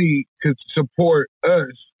county could support us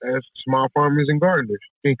as small farmers and gardeners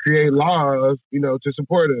and create laws, to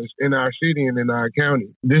support us in our city and in our county.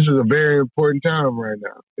 This is a very important time right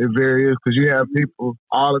now. It very is, because you have people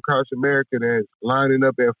all across America that's lining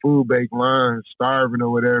up at food bank lines, starving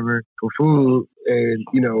or whatever for food. And,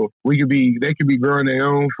 they could be growing their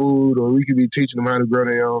own food, or we could be teaching them how to grow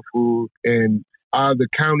their own food. And the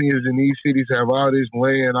counties in these cities have all this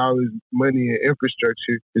land, all this money and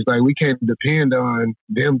infrastructure. It's like we can't depend on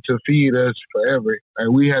them to feed us forever. Like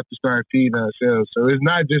we have to start feeding ourselves. So it's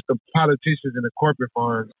not just the politicians and the corporate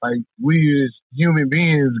farms. Like we as human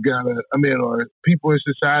beings or people in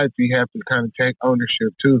society have to kind of take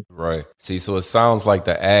ownership too. Right. See, so it sounds like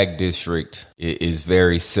the ag district is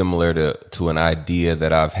very similar to an idea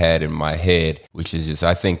that I've had in my head, which is just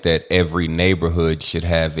I think that every neighborhood should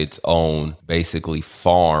have its own basically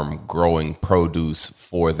farm growing produce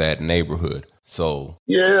for that neighborhood. So,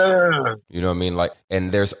 yeah, you know what I mean?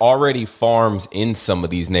 And there's already farms in some of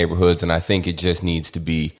these neighborhoods, and I think it just needs to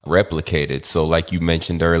be replicated. So like you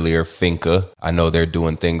mentioned earlier, Finca, I know they're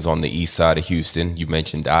doing things on the east side of Houston. You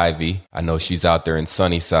mentioned Ivy. I know she's out there in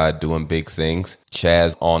Sunnyside doing big things.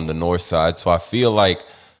 Chaz on the north side. So I feel like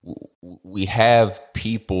we have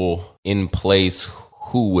people in place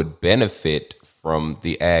who would benefit from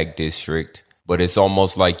the ag district, but it's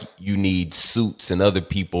almost like you need Suits and other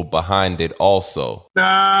people behind it also.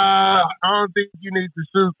 Nah, I don't think you need the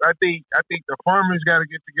Suits. I think the farmers got to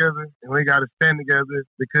get together and we got to stand together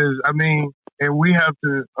because, and we have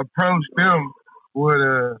to approach them with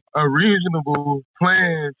a reasonable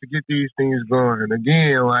plan to get these things going.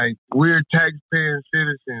 Again, like, we're taxpaying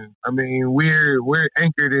citizens. I mean, we're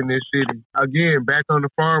anchored in this city. Again, back on the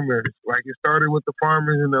farmers. Like, it started with the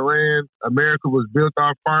farmers in the land. America was built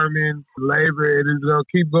off farming, labor, and it's gonna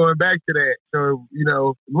keep going back to that. So,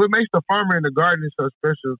 what makes the farmer and the gardener so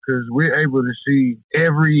special? Because we're able to see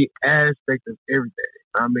every aspect of everything.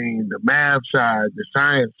 I mean, the math side, the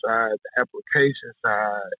science side, the application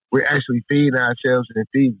side. We're actually feeding ourselves and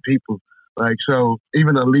feeding people. Like, so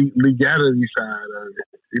even the legality side of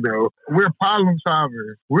it, we're problem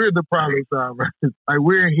solvers. We're the problem solvers. Like,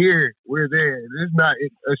 we're here, we're there. It's not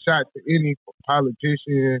a shot to any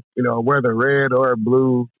politician, whether red or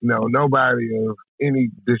blue, nobody of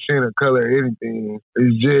any descent or color or anything.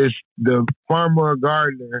 It's just the farmer or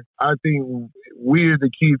gardener. I think we're the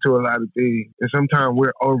key to a lot of things. And sometimes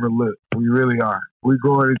we're overlooked. We really are. We're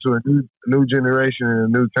going into a new generation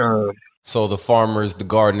and a new time. So the farmers, the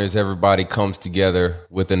gardeners, everybody comes together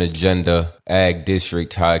with an agenda, ag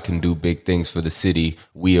district, how it can do big things for the city.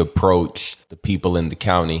 We approach the people in the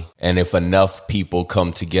county. And if enough people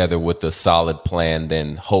come together with a solid plan,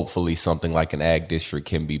 then hopefully something like an ag district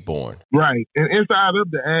can be born. Right. And inside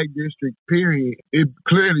of the ag district, period, it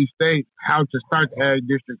clearly states how to start the ag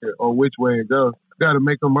district or which way it goes. Got to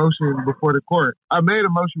make a motion before the court. I made a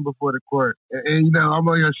motion before the court. And I'm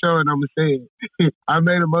on your show and I'm going to say it. I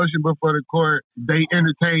made a motion before the court. They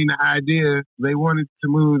entertained the idea. They wanted to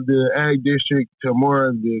move the ag district to more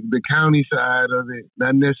of the county side of it,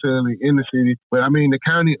 not necessarily in the city. But I mean, the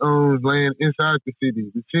county owns land inside the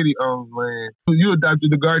city. The city owns land. You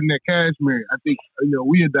adopted the garden at Cashmere. I think,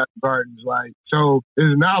 we adopt gardens. Like, so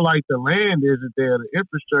it's not like the land isn't there. The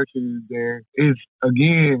infrastructure is there. It's,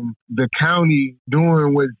 again, the county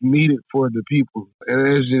doing what's needed for the people. And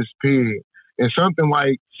it's just period. And something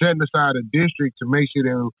like setting aside a district to make sure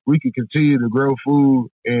that we can continue to grow food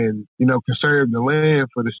and, conserve the land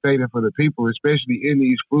for the state and for the people, especially in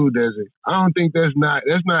these food deserts. I don't think that's not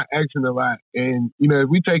asking a lot. And, if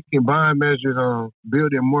we taking bond measures on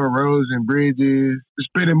building more roads and bridges,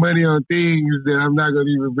 spending money on things that I'm not going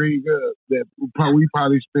to even bring up, that we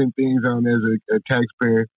probably spend things on as a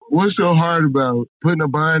taxpayer. What's so hard about putting a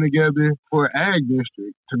bond together for an ag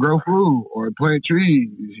district to grow food or plant trees?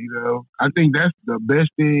 I think that's the best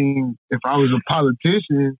thing, if I was a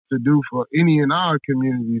politician, to do for any and all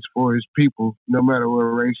communities for its people, no matter what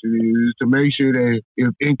race it is, to make sure that if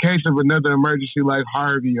in case of another emergency like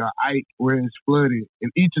Harvey or Ike, where it's flooded, in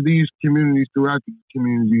each of these communities throughout the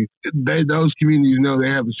community, those communities know they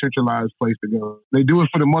have a centralized place to go. They do it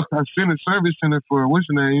for the multi-center service center for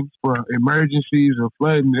for emergencies or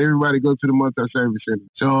flooding. Everybody go to the multi-service center.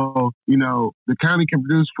 So, the county can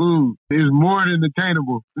produce food. It's more than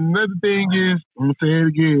attainable. Another thing is, I'm going to say it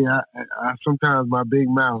again, I sometimes my big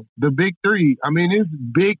mouth. The big three, it's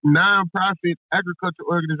big nonprofit agriculture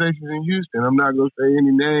organizations in Houston. I'm not going to say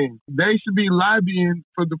any names. They should be lobbying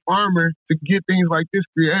for the farmer to get things like this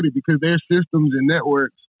created because their systems and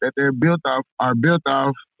networks that they're built off are built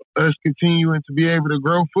off us continuing to be able to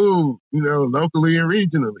grow food, locally and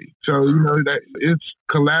regionally. So, that it's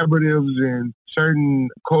collaboratives and certain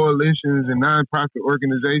coalitions and nonprofit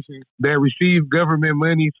organizations that receive government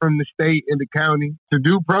money from the state and the county to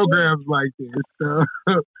do programs like this. So,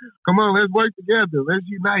 come on, let's work together. Let's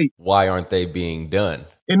unite. Why aren't they being done?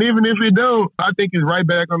 And even if we don't, I think it's right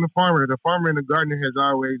back on the farmer. The farmer and the gardener has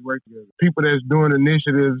always worked together. People that's doing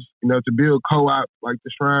initiatives, to build co-op like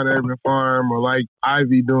the Shrine Urban Farm or like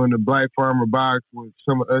Ivy doing the Black Farmer Box with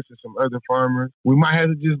some of us and some other farmers. We might have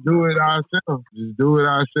to just do it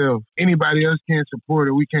ourselves. Anybody else can't support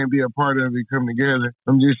it. We can't be a part of it, come together.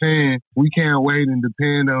 I'm just saying, we can't wait and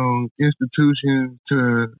depend on institutions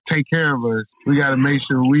to take care of us. We got to make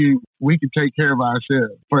sure we can take care of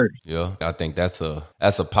ourselves first. Yeah, I think that's a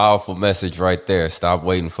powerful message right there. Stop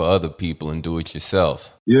waiting for other people and do it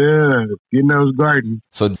yourself. Yeah, getting those gardens.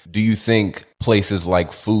 So do you think places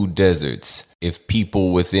like food deserts, if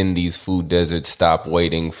people within these food deserts stop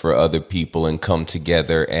waiting for other people and come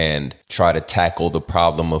together and try to tackle the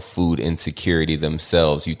problem of food insecurity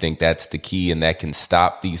themselves, you think that's the key and that can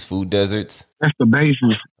stop these food deserts? That's the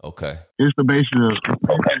basis. Okay. It's the basis of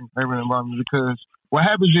urban environment because what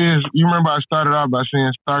happens is, you remember I started off by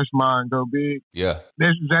saying start small and go big? Yeah.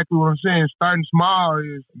 That's exactly what I'm saying. Starting small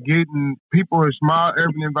is getting people in small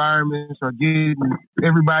urban environments or getting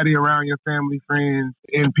everybody around your family, friends,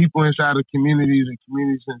 and people inside of communities and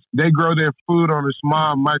community centers. They grow their food on a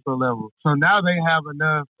small micro level. So now they have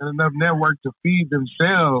enough network to feed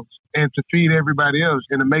themselves and to feed everybody else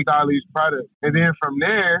and to make all these products. And then from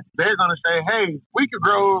there, they're going to say, hey, we could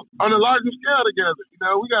grow on a larger scale together.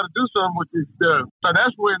 We got to do something with this stuff. So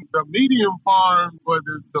that's when the medium farms or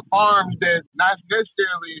the farms that not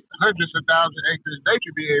necessarily hundreds of thousand acres, they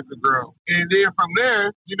should be able to grow. And then from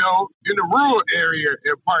there, in the rural area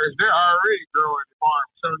in parts, they're already growing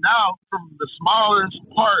farms. So now from the smallest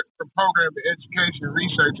part from program to education,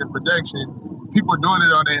 research, and production, people are doing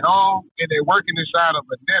it on their own and they're working inside of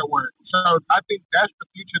a network. So I think that's the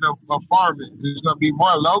future of farming. It's going to be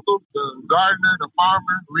more local, the gardener, the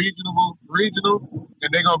farmer, regional,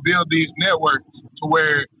 and they're going to build these networks to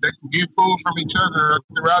where they can get food from each other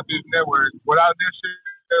throughout this network without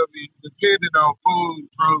necessarily depending on food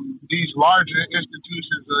from these larger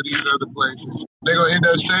institutions or these other places. They're going to end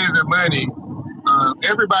up saving money.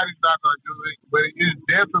 Everybody's not going to do it, but it is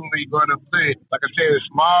definitely going to fit, like I said, a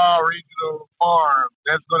small regional farm.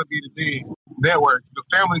 That's going to be the big network. The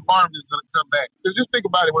family farm is going to come back. Because just think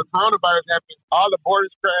about it. When coronavirus happened, all the borders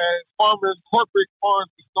crashed, farmers, corporate farms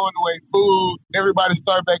was throwing away food. Everybody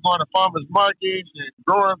started back going to farmers markets and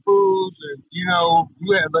growing foods. And,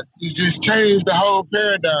 it just changed the whole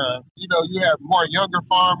paradigm. You have more younger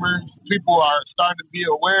farmers. People are starting to be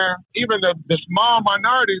aware. Even the small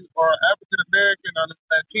minorities or African-American or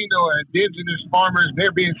Latino or indigenous farmers,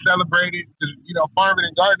 they're being celebrated. Because, farming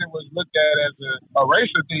and gardening was looked at as a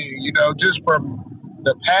racial thing, just from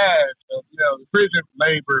the past of, prison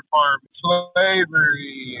labor, farming,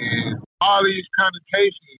 slavery, and all these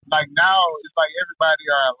connotations. Like now, it's like everybody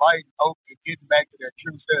are alike, open, getting back to their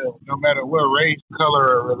true self, no matter what race,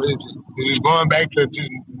 color, or religion. It's going back to just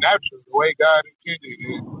natural, the way God intended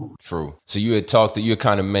it. True. So you had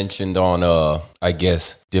kind of mentioned on, I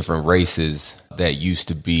guess, different races that used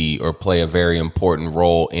to be or play a very important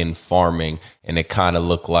role in farming. And it kind of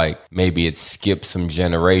looked like maybe it skipped some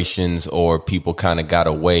generations or people kind of got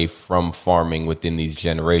away from farming within these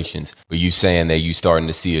generations. But you saying that you starting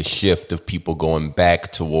to see a shift of people going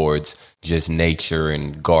back towards just nature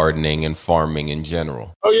and gardening and farming in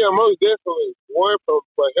general. Oh, yeah, most definitely. One, for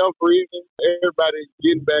health reasons, everybody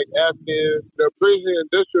getting back active. The prison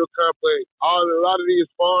industrial complex, a lot of these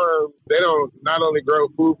farms, they don't not only grow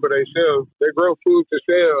food for themselves, they grow food to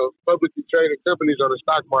sell publicly traded companies on the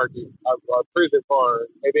stock market, prison farms.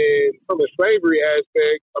 And then from a slavery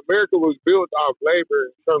aspect, America was built off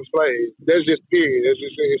labor from slaves. That's just period. That's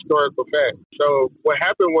just a historical fact. So what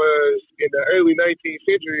happened was in the early 19th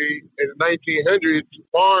century, in the 1900s,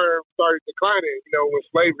 farms started declining, when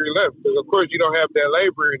slavery left. Because, of course, you don't have that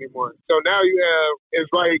labor anymore. So now you have,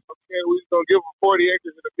 it's like, okay, we're going to give them 40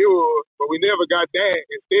 acres and a mule, but we never got that.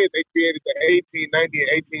 Instead, they created the 1890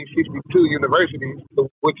 and 1862 universities,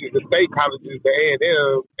 which is the state colleges, the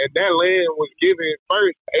A&M, and that land was given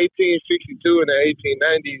first. 1862 and the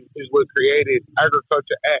 1890s is what created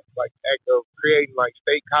Agriculture Act, like act of creating like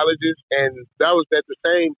state colleges. And that was at the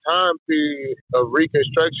same time period of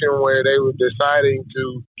Reconstruction where they were deciding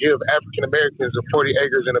to give African Americans the 40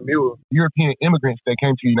 acres and a mule. European immigrants that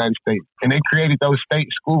came to the United States, and they created those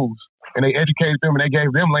state schools. And they educated them and they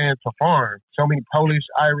gave them land to farm. So many Polish,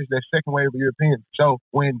 Irish, that second wave of Europeans. So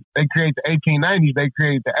when they created the 1890s, they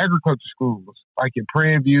created the agriculture schools, like in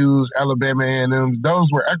Prairie Views, Alabama A&M.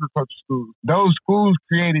 Those were agriculture schools. Those schools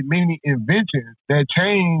created many inventions that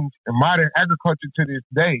changed modern agriculture to this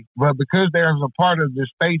day. But because they was a part of the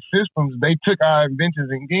state systems, they took our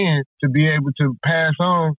inventions again to be able to pass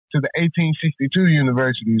on to the 1862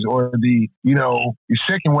 universities or the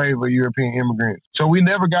second wave of European immigrants. So we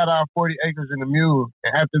never got our 40 acres and a mule.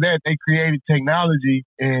 And after that, they created technology.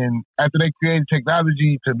 And after they created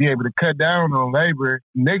technology to be able to cut down on labor,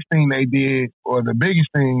 next thing they did, or the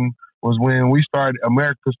biggest thing, was when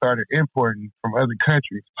America started importing from other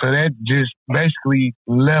countries. So that just basically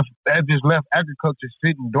left agriculture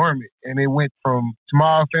sitting dormant. And it went from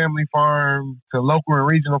small family farms to local and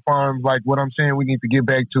regional farms, like what I'm saying we need to get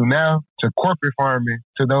back to now, to corporate farming,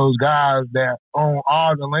 to those guys that own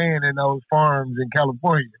all the land in those farms in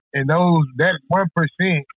California. And that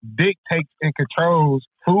 1% dictates and controls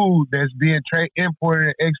food that's being imported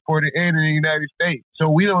and exported in the United States. So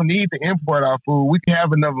we don't need to import our food. We can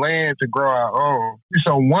have enough land to grow our own.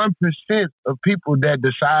 So 1% of people that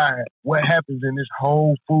decide what happens in this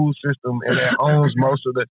whole food system and that owns most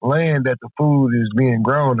of the land that the food is being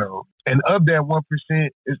grown on. And of that 1%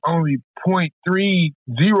 is only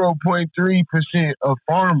 0.3% of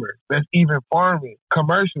farmers that's even farming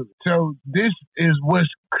commercially. So this is what's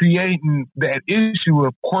creating that issue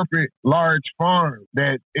of corporate large farms.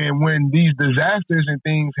 And when these disasters and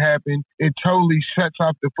things happen, it totally shuts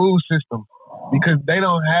off the food system. because they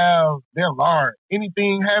don't have their lard.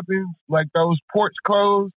 Anything happens, like those ports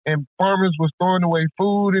closed and farmers was throwing away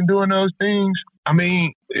food and doing those things, I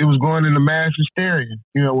mean, it was going into mass hysteria,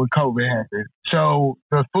 when COVID happened. So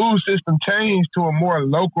the food system changed to a more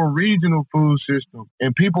local, regional food system,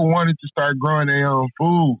 and people wanted to start growing their own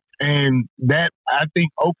food. And that, I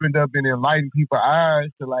think, opened up and enlightened people's eyes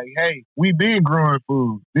to like, hey, we've been growing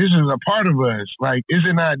food. This is a part of us. Like, it's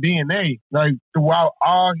in our DNA. Like, throughout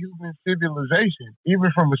all human civilization,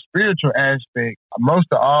 even from a spiritual aspect, most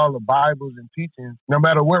of all the Bibles and teachings, no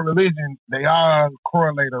matter what religion, they all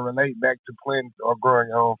correlate or relate back to planting or growing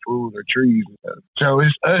your own food or trees and stuff. So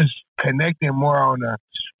it's us connecting more on a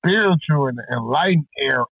spiritual and enlightened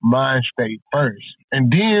air mind state first.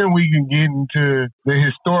 And then we can get into the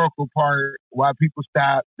historical part, why people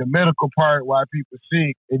stop, the medical part, why people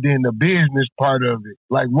sick, and then the business part of it.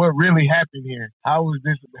 Like, what really happened here? How was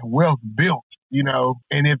this wealth built?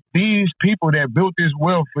 And if these people that built this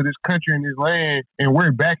wealth for this country and this land, and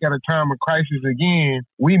we're back at a time of crisis again,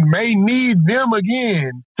 we may need them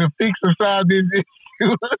again to fix us out this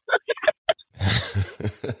issue.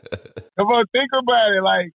 Come on, think about it.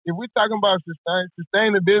 Like, if we're talking about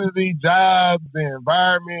sustainability, jobs, the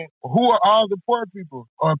environment, who are all the poor people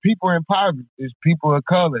or people in poverty? It's people of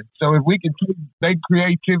color. So if we can take their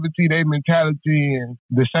creativity, their mentality, and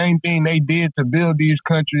the same thing they did to build these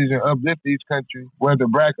countries and uplift these countries, whether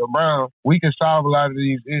black or brown, we can solve a lot of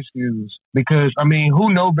these issues. Because,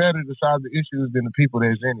 who know better to solve the issues than the people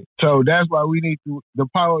that's in it? So that's why we need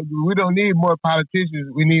we don't need more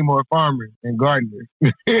politicians. We need more farmers and gardeners.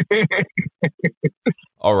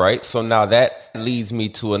 All right. So now that leads me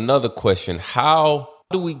to another question. How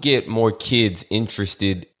do we get more kids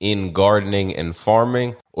interested in gardening and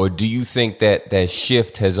farming? Or do you think that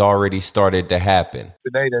shift has already started to happen?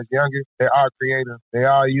 Today, that's younger, they're all creative.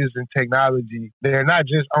 They're all using technology. They're not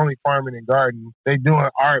just only farming and gardening. They're doing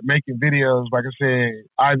art, making videos. Like I said,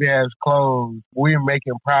 Ivy has clothes. We're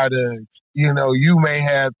making products. You may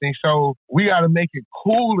have things. So we got to make it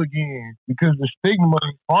cool again, because the stigma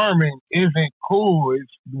of farming isn't cool. It's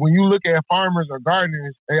when you look at farmers or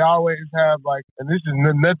gardeners, they always have and this is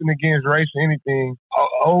nothing against race or anything, an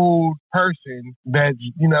old person that's,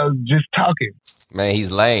 just talking. Man,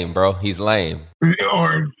 he's lame, bro. He's lame.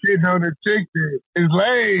 Or sitting on the TikTok. It's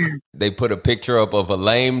lame. They put a picture up of a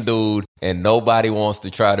lame dude, and nobody wants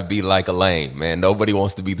to try to be like a lame, man. Nobody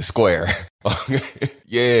wants to be the square.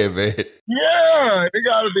 Yeah, man. Yeah, it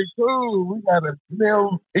gotta be cool. We gotta,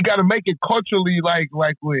 it gotta make it culturally like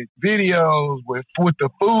with videos, with the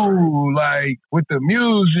food, like with the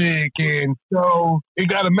music, and so it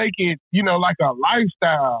gotta make it, like a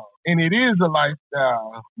lifestyle. And it is a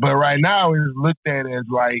lifestyle. But right now it's looked at as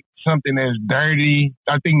like something that's dirty.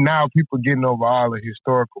 I think now people are getting over all the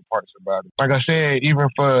historical parts about it. Like I said, even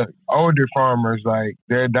for older farmers, like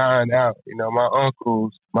they're dying out. My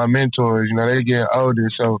uncles, my mentors, they're getting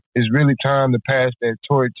older. So it's really time to pass that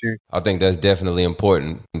torch here. I think that's definitely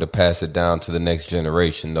important to pass it down to the next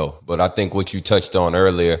generation, though. But I think what you touched on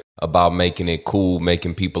earlier about making it cool,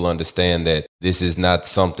 making people understand that this is not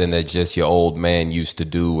something that just your old man used to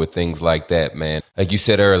do or things like that, man. Like you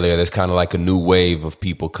said earlier, there's kind of like a new wave of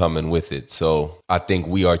people coming with it. So I think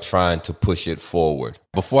we are trying to push it forward.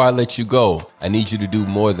 Before I let you go, I need you to do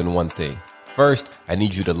more than one thing. First, I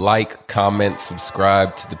need you to like, comment,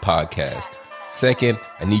 subscribe to the podcast. Second,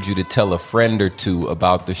 I need you to tell a friend or two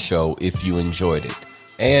about the show if you enjoyed it.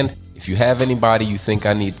 And if you have anybody you think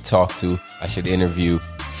I need to talk to, I should interview,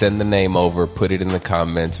 send the name over, put it in the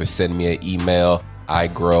comments, or send me an email,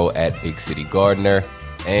 igrow@BigCityGardener.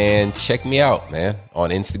 And check me out, man,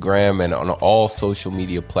 on Instagram and on all social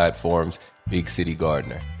media platforms, Big City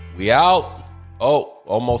Gardener. We out. Oh,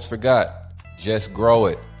 almost forgot. Just grow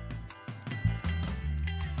it.